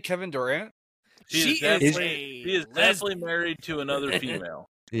dating Kevin Durant? She definitely, is she is a definitely married to another female.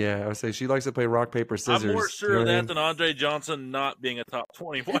 Yeah, I would say she likes to play rock paper scissors. I'm more You sure know of what I that mean? than Andre Johnson not being a top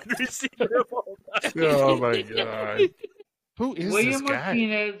 20 wide receiver of all time. Oh my god! Who is William this guy?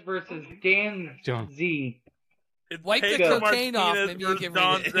 Martinez versus Dan John. Z. It's Wipe the Pedro cocaine off, Martinez maybe you versus can read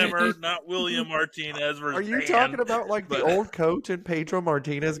Don it. Zimmer, not William Martinez versus Are you Dan. talking about like the but- old coach and Pedro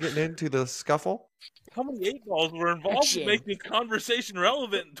Martinez getting into the scuffle? How many 8 balls were involved to Shit. make the conversation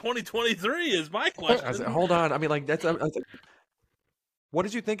relevant in 2023 is my I question. was like, hold on. I mean, like that's. I was like, what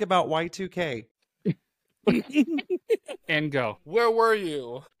did you think about Y2K? And go. Where were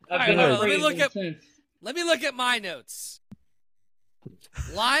you? I've All been right, hold on, afraid let me look since. Let me look at my notes.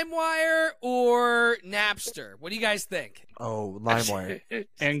 LimeWire or Napster? What do you guys think? Oh, LimeWire.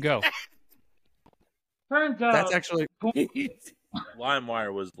 And go. Turns out That's actually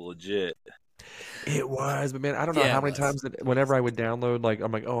LimeWire was legit. it was, but man, I don't know Yeah, how it many was. times that whenever I would download, like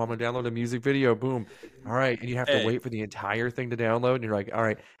I'm like, oh, I'm gonna download a music video, boom, all right, and you have to Hey. wait for the entire thing to download, and you're like, all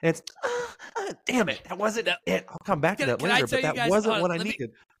right, and it's, damn it, that wasn't it. I'll come back to Can- that can I later, tell but you that guys- wasn't hold what on, I let me-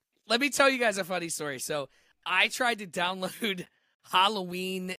 needed. Let me tell you guys a funny story. So I tried to download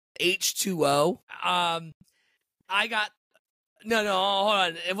Halloween H2O. I got no, hold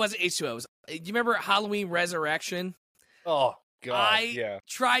on. It wasn't H2O. It was, do you remember Halloween Resurrection? Oh God, I yeah.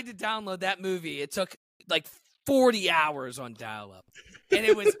 tried to download that movie. It took like 40 hours on dial-up, and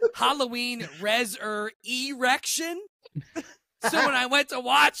it was Halloween Erection. So when I went to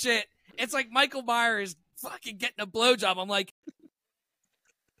watch it, it's like Michael Myers fucking getting a blowjob. I'm like,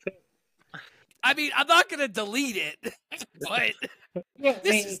 I mean, I'm not gonna delete it, but yeah,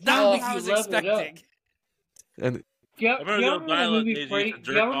 this is not what I was you leveled up. expecting. And Yeah, I remember y'all the remember the dial-up movie days Freddy? used to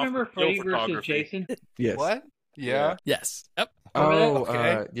jerk Y'all off remember to Freddy kill versus photography. Jason? yes, What? Yeah. Yes. Yep. Oh,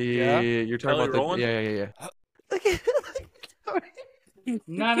 Okay. yeah. You're talking Kelly about Rowland? yeah.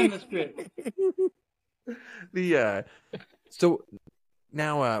 Not in the script. The so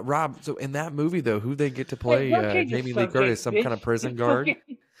now Rob, so in that movie though, who they get to play Hey, don't change the Jamie Lee subject, Curtis, some kind of bitch. prison guard?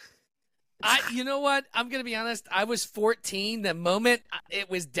 You know what? I'm gonna be honest. I was 14. The moment it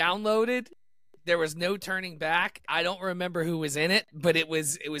was downloaded, there was no turning back. I don't remember who was in it, but it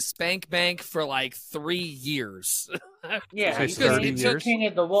was Spank Bank for like 3 years. Yeah, Say because 30 he years?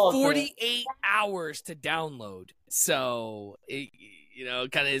 painted the wall. 48 hours to download. So it,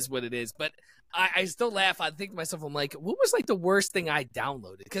 kind of is what it is. But I still laugh. I think to myself, I'm like, what was like the worst thing I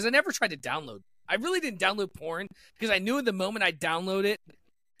downloaded? Because I never tried to download I really didn't download porn because I knew the moment I download it,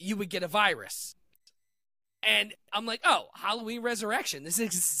 you would get a virus. And I'm like, oh, Halloween Resurrection. This is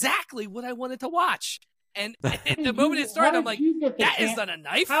exactly what I wanted to watch. And the moment it started, I'm like, that is not a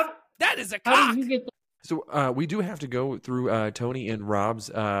knife. That is a cock. How did you get So we do have to go through Tony and Rob's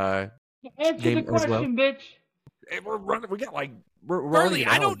answer game the as well. question, bitch? Hey, we're running. We got like we're Burley, running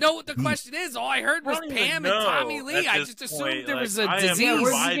I out. don't know what the question is. All I heard was I don't Pam even and Tommy know Lee. at I this just assumed point. there Like, was a I am disease. Yeah,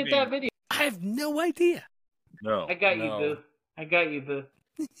 where did you vibing. get that video? I have no idea. No, I got you, no. boo. I got you, boo.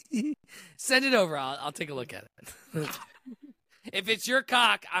 Send it over. I'll take a look at it. If it's your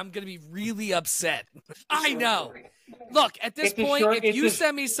cock, I'm going to be really upset. I know. Look, at this It's a point, short- if you it's a-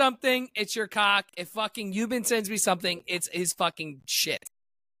 send me something, it's your cock. If fucking Euban sends me something, it's his fucking shit.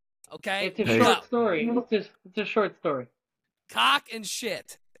 Okay? It's a Hey. short story. It's a short story. Cock and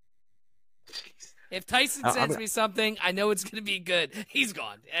shit. If Tyson I'm sends gonna- me something, I know it's going to be good. He's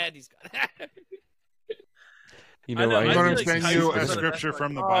gone. And he's gone. You I know, know, I'm I going feel to like send you Tyson a said it scripture best,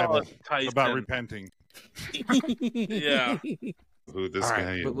 from the like, Bible Tyson. about repenting. Yeah. Who this all guy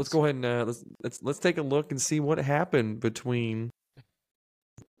right, is. but let's go ahead and let's take a look and see what happened between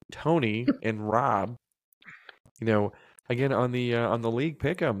Tony and Rob. You know, again on the league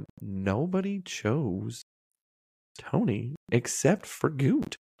pick'em, nobody chose Tony except for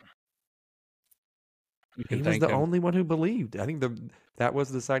Goot. You He can was thank the him. only one who believed. I think that was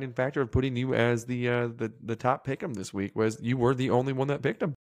the deciding factor of putting you as the top pick'em this week. Was you were the only one that picked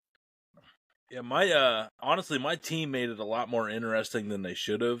him. Yeah, my honestly, my team made it a lot more interesting than they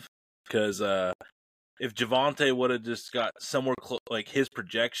should have. Because if Javante would have just got somewhere like his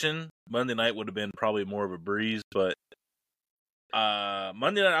projection, Monday night would have been probably more of a breeze. But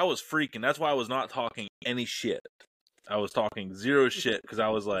Monday night I was freaking. That's why I was not talking any shit. I was talking zero shit because I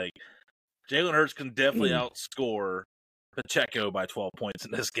was like, Jalen Hurts can definitely outscore Pacheco by 12 points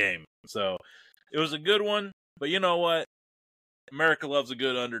in this game. So it was a good one. But you know what? America loves a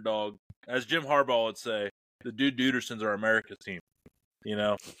good underdog. As Jim Harbaugh would say, the Dudersons are America's team. You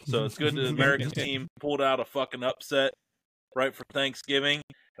know? So it's good that America's team pulled out a fucking upset right for Thanksgiving.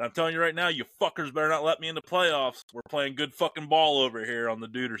 And I'm telling you right now, you fuckers better not let me in the playoffs. We're playing good fucking ball over here on the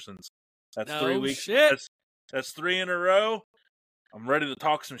Dudersons. That's No 3 weeks. shit. That's 3 in a row. I'm ready to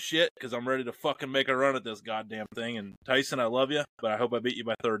talk some shit because I'm ready to fucking make a run at this goddamn thing. And Tyson, I love you, but I hope I beat you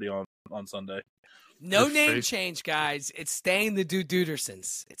by 30 on Sunday. No Your name face. change, guys. It's staying the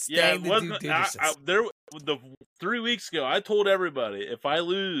Dudersons. It's Yeah, staying it the wasn't. Dudersons. The 3 weeks ago, I told everybody if I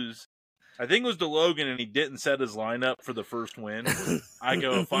lose, I think it was DeLogan, and he didn't set his lineup for the first win. I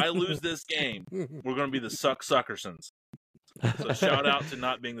go, if I lose this game, we're going to be the Suckersons. So shout out to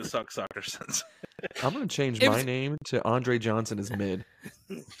not being the Suckersons. I'm gonna change It my was- name to Andre Johnson as mid.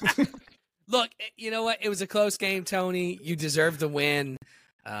 Look, you know what? It was a close game, Tony. You deserve the win.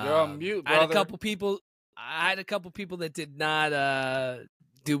 You're on mute, I had a brother. couple people. I had a couple people that did not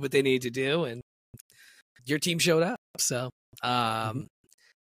do what they needed to do, and your team showed up. So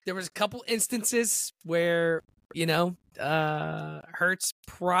there was a couple instances where Hurts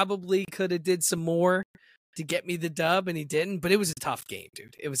probably could have did some more to get me the dub, and he didn't. But it was a tough game,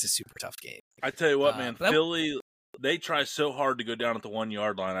 dude. It was a super tough game. I tell you what, man, but I- Philly, they try so hard to go down at the 1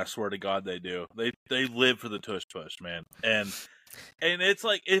 yard line. I swear to God, they do. They live for the tush push, man. And it's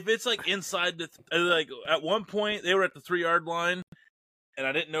like if it's like inside the like at one point they were at the 3 yard line, and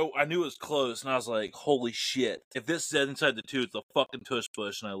I didn't know. I knew it was close, and I was like, "Holy shit! If this is inside the 2, it's a fucking tush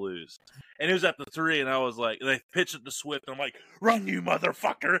push, and I lose." And it was at the 3, and I was like, and they pitched it to Swift, and I'm like, "Run, you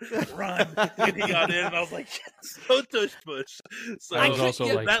motherfucker, run!" And he got in, and I was like, "Yes, no tush push." So I was also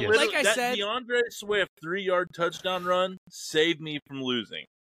yeah, like, that, yes. Like I that said- DeAndre Swift 3-yard touchdown run saved me from losing,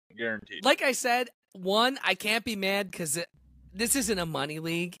 guaranteed. Like I said, one, I can't be mad because this isn't a money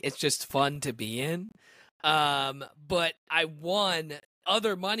league. It's just fun to be in. But I won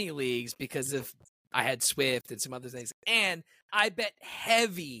other money leagues because of I had Swift and some other things. And I bet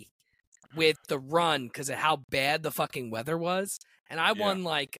heavy with the run because of how bad the fucking weather was. And I won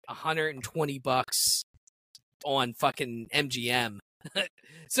like $120 on fucking MGM.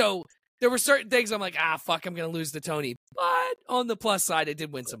 So there were certain things I'm like, fuck, I'm going to lose to Tony. But on the plus side, I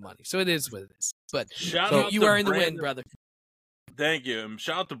did win some money. So it is what it is. But Shout you, out you to are in the win, Brandon- brother. Thank you. And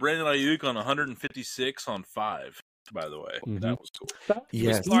shout out to Brandon Ayuk on 156 on 5, by the way. Mhm. That was cool. It was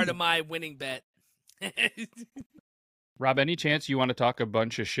Yes. part of my winning bet. Rob, any chance you want to talk a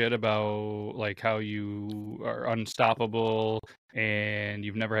bunch of shit about like how you are unstoppable and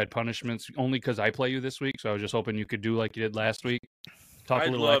you've never had punishments only because I play you this week? So I was just hoping you could do like you did last week. Talk I'd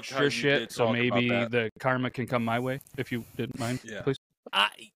a little love how extra you shit did so talk about maybe that. the karma can come my way if you didn't mind, Yeah. please.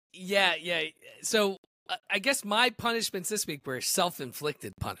 Yeah. So I guess my punishments this week were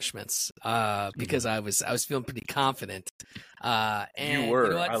self-inflicted punishments because I was feeling pretty confident. And You were.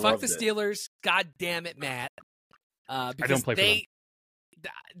 know what? I Fuck loved the it. Steelers. God damn it, Matt. I Because don't play for them.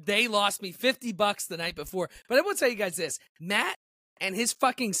 they lost me $50 the night before. But I will tell you guys this: Matt and his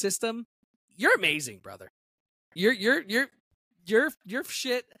fucking system. You're amazing, brother. You're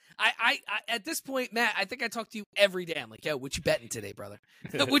shit. I at this point, Matt, I think I talk to you every day. I'm like, yo, what you betting today, brother?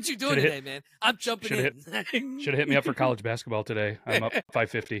 What you doing Should've today, man? I'm jumping in. Should have hit me up for college basketball today. I'm up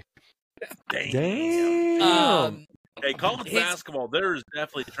 550. Damn. Hey, college basketball, there's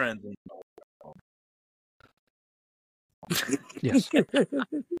definitely trends. Yes.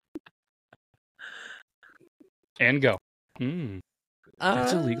 And go.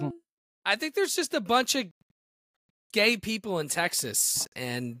 That's illegal. I think there's just a bunch of gay people in Texas,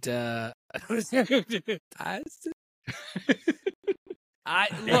 and look,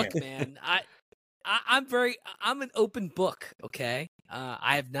 man. I'm an open book. Okay,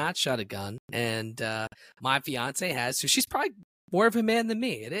 I have not shot a gun, and my fiance has, so she's probably more of a man than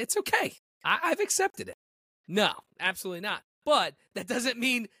me. It's okay. I've accepted it. No, absolutely not. But that doesn't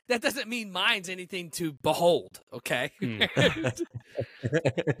mean mine's anything to behold. Okay. Say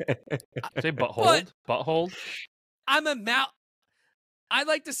butthole. Butthole. I'm a mouth. I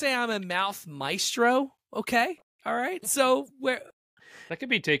like to say I'm a mouth maestro. Okay. All right. So where That could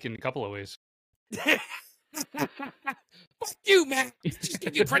be taken a couple of ways. fuck you, man. Just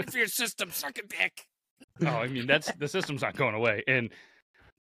give you credit for your system. Suck a dick. Oh, I mean, the system's not going away. And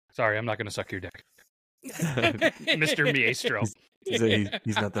sorry, I'm not going to suck your dick, Mr. Maestro.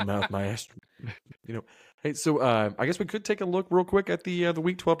 He's not the mouth maestro. Hey, so I guess we could take a look real quick at the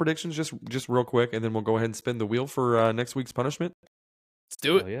week 12 predictions, just real quick, and then we'll go ahead and spin the wheel for next week's punishment. Let's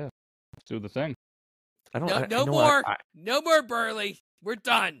do it. Oh, yeah, let's do the thing. No more. No more Burley. We're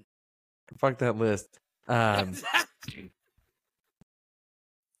done. Fuck that list.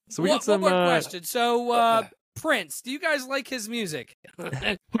 So we got some one more question. So Prince, do you guys like his music?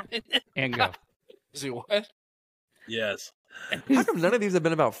 And go. See what? Yes. How come none of these have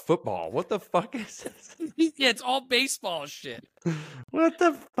been about football? What the fuck is this? Yeah, it's all baseball shit. What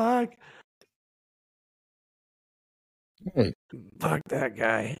the fuck? Fuck that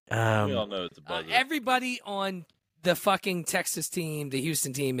guy. We all know it's a buzzer. Everybody on the fucking Texas team, the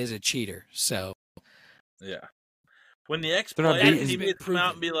Houston team, is a cheater. So Yeah. When the ex They're not player beating- teammates come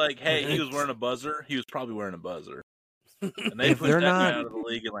out and be like, "Hey, he was wearing a buzzer," he was probably wearing a buzzer, and they If put they're that guy not- out of the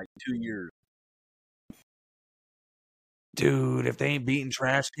league in like 2 years. Dude, if they ain't beating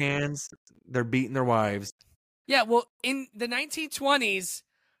trash cans, they're beating their wives. yeah, well, in the 1920s,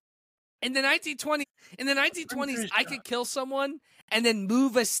 I could kill someone and then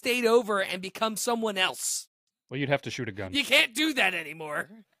move a state over and become someone else. Well, you'd have to shoot a gun. You can't do that anymore.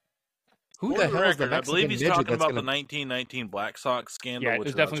 Who For the the hell is the record, I Mexican believe he's midget talking that's about the gonna... 1919 Black Sox scandal. Yeah, it which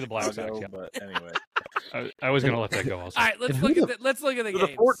was is definitely out the Black Sox, Chicago, yeah. But anyway, I was going to let that go also. All right, let's And look who at let's look at the for the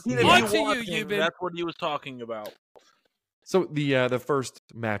games. 14 of On you to you, watching, Euban. that's what he was talking about. So the first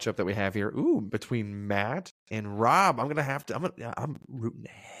matchup that we have here, between Matt and Rob. I'm rooting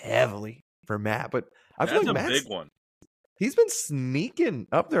heavily for Matt, but I feel That's like a Matt's big one. he's been sneaking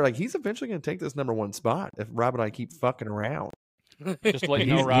up there. Like he's eventually going to take this number one spot if Rob and I keep fucking around. Just to let you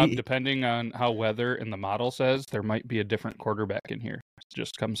know, He's- Rob, he- depending on how weather and the model says, there might be a different quarterback in here.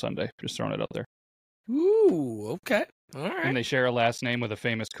 Just come Sunday. Just throwing it out there. Ooh, okay. All And right. they share a last name with a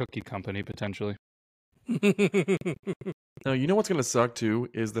famous cookie company, potentially. No, you know what's going to suck too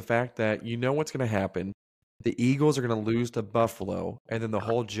is the fact that you know what's going to happen. The Eagles are going to lose to Buffalo, and then the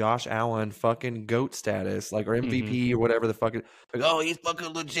whole Josh Allen fucking GOAT status, like or MVP or whatever the fucking, like, oh, he's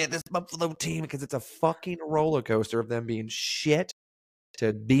fucking legit. This Buffalo team, because it's a fucking roller coaster of them being shit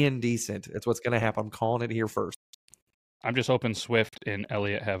to being decent. That's what's going to happen. I'm calling it here first. I'm just hoping Swift and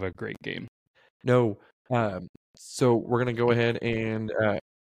Elliott have a great game. No, so we're going to go ahead and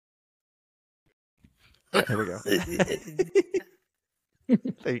there we go.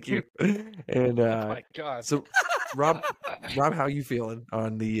 Thank you. And Oh my God. so Rob, how you feeling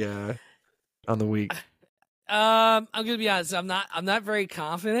on the week? I'm gonna be honest. I'm not very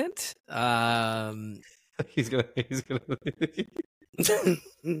confident. He's gonna.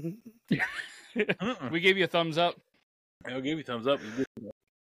 We gave you a thumbs up. I'll give you thumbs up.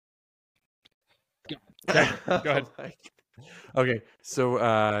 Go ahead. Okay, so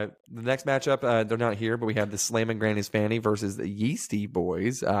the next matchup, they're not here, but we have the Slammin' Granny's Fanny versus the Yeasty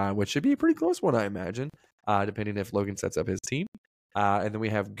Boys, which should be a pretty close one, I imagine, depending if Logan sets up his team. And then we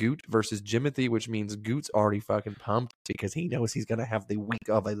have Goot versus Jimothy, which means Goot's already fucking pumped because he knows he's going to have the week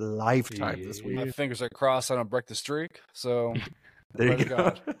of a lifetime this week. My fingers are crossed. I don't break the streak. So There you Pray to go.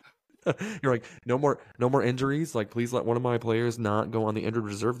 God. You're like, no more injuries. Like, please let one of my players not go on the injured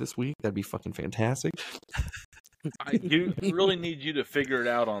reserve this week. That'd be fucking fantastic. I do really need you to figure it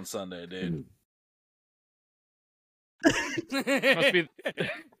out on Sunday, dude.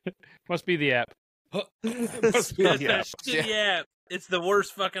 Must be the app. Must be It's the that app. shitty app. It's the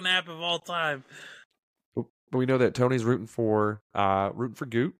worst fucking app of all time. But we know that Tony's rooting for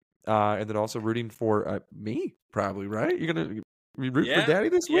Goot, and then also rooting for me, probably, right? You're gonna be rooting for Daddy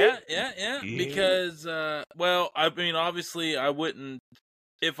this week? Yeah. Because, well, I mean, obviously, I wouldn't.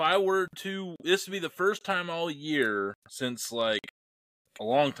 If I were to, this would be the first time all year since like a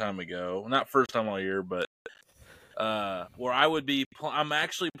long time ago. Not first time all year, but where I would be. I'm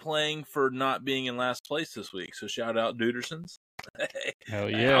actually playing for not being in last place this week. So shout out Dudersons. Hell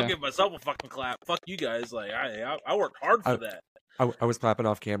Hey, yeah. I'll give myself a fucking clap. Fuck you guys. Like I worked hard for that. I was clapping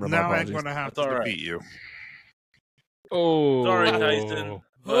off camera. My Now I'm apologies. going to have That's to all right. defeat you. Oh, Sorry, Tyson.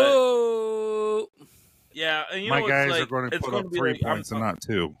 But Oh, yeah, and you My know, guys it's like, are going to it's put gonna up be 3 like, points and not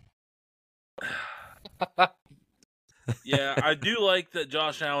 2. Yeah, I do like that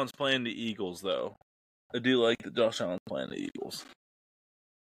Josh Allen's playing the Eagles, though. I do like that Josh Allen's playing the Eagles.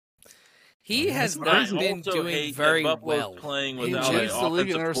 he has I not been also doing hate very that Buffalo's well. playing He without leads an the league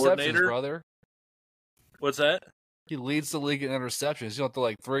in offensive interceptions, coordinator. brother. What's that? He leads the league in interceptions. You don't have to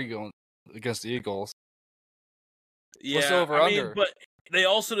like 3 going against the Eagles. Yeah, What's the over I mean, under? but they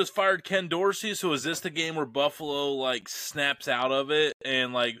also just fired Ken Dorsey, so is this the game where Buffalo like snaps out of it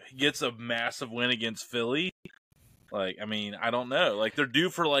and like gets a massive win against Philly? Like, I mean, I don't know. Like, they're due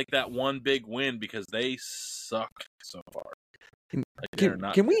for like that one big win because they suck so far. Like, they're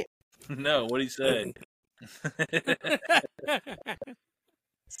not. Can we? No, what do you say?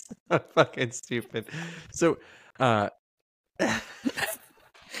 Fucking stupid. So,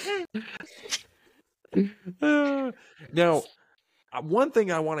 now, one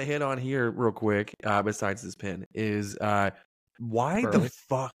thing I want to hit on here real quick, besides this pin, is why the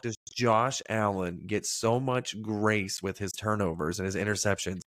fuck does Josh Allen get so much grace with his turnovers and his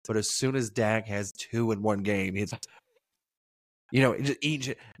interceptions, but as soon as Dak has 2 in one game, it's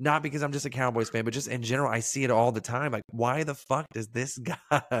not because I'm just a Cowboys fan, but just in general, I see it all the time. Like, why the fuck does this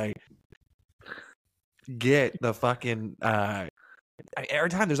guy get the fucking every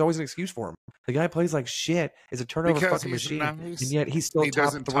time? There's always an excuse for him. The guy plays like shit, is a turnover Because fucking he's machine, nice. and yet he's still He top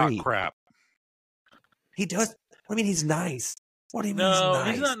doesn't 3. talk crap. He does. What do you mean he's nice? What do you mean No, he's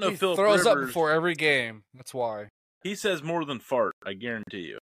nice? he's not no He Philip throws up Rivers. before every game. That's why. He says more than fart. I guarantee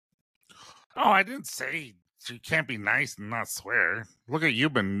you. Oh, I didn't say you can't be nice and not swear. Look at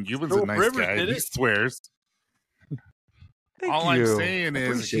Euban. Euban's a Philip nice Rivers guy. did He it. swears. Thank All you. I'm saying I is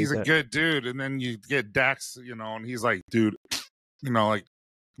appreciate he's a that. good dude, and then you get Dax, and he's like, dude, like,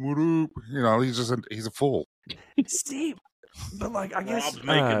 what up? He's a fool. Steve, but like, I guess Rob's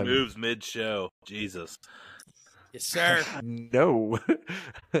making moves mid-show. Jesus. Yes, sir. No.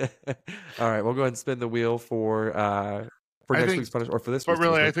 All right, we'll go ahead and spin the wheel for I next think- week's punishment, or for this But week's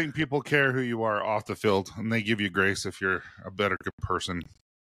really, I punishment. think people care who you are off the field, and they give you grace if you're a better good person.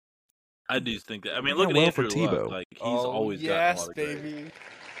 I do think that. I mean, Yeah, look at well, for Andrew Luck. Tebow. Like, he's always gotten a yes, lot of credit. baby.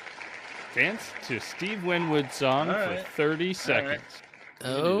 Dance to Steve Winwood song All for right. 30 seconds.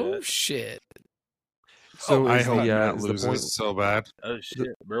 Oh shit! So I is hope Matt is the loses point, so bad. Oh shit,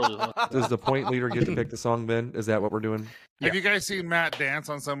 Burley's on. does the point leader get to pick the song? Then is that what we're doing? Have you guys seen Matt dance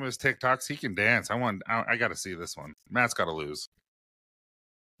on some of his TikToks? He can dance. I got to see this one. Matt's got to lose.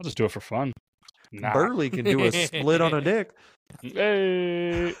 I'll just do it for fun. Nah. Burley can do a split on a dick.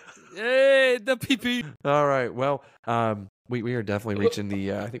 Hey. Hey, the PP. All right. Well, we are definitely reaching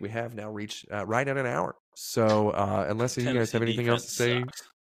the. I think we have now reached right at an hour. So unless you guys have anything else to say,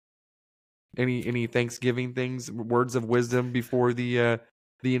 any Thanksgiving things, words of wisdom before the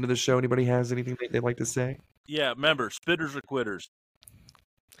end of the show. Anybody has anything they'd like to say? Yeah, remember, spitters or quitters.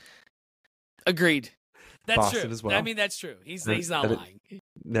 Agreed. That's Boston true. as well. I mean, that's true. He's not that is- lying.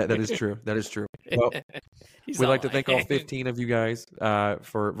 That is true. That is true. Well, He's we'd not like to thank all lying. 15 of you guys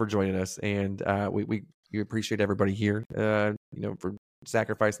for joining us, and we appreciate everybody here. For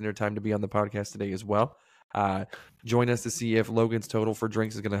sacrificing their time to be on the podcast today as well. Join us to see if Logan's total for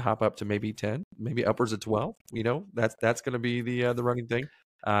drinks is going to hop up to maybe 10, maybe upwards of 12. That's going to be the running thing.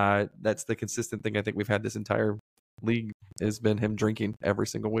 That's the consistent thing I think we've had this entire league has been him drinking every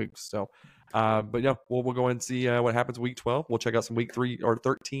single week. So, but yeah, we'll go and see what happens week 12. We'll check out some week 3 or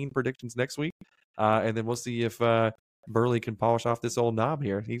 13 predictions next week, and then we'll see if Burley can polish off this old knob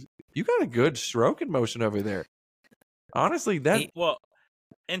here. You got a good stroking motion over there. Honestly, that Well,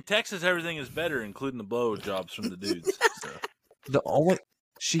 in Texas, everything is better, including the blow jobs from the dudes. So. the only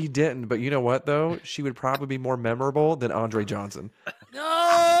she didn't, but you know what though? She would probably be more memorable than Andre Johnson.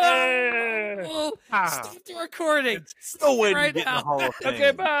 No! Stop the recording. No way to right get in now. the Hall of Fame.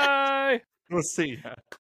 Okay, bye. We'll see ya.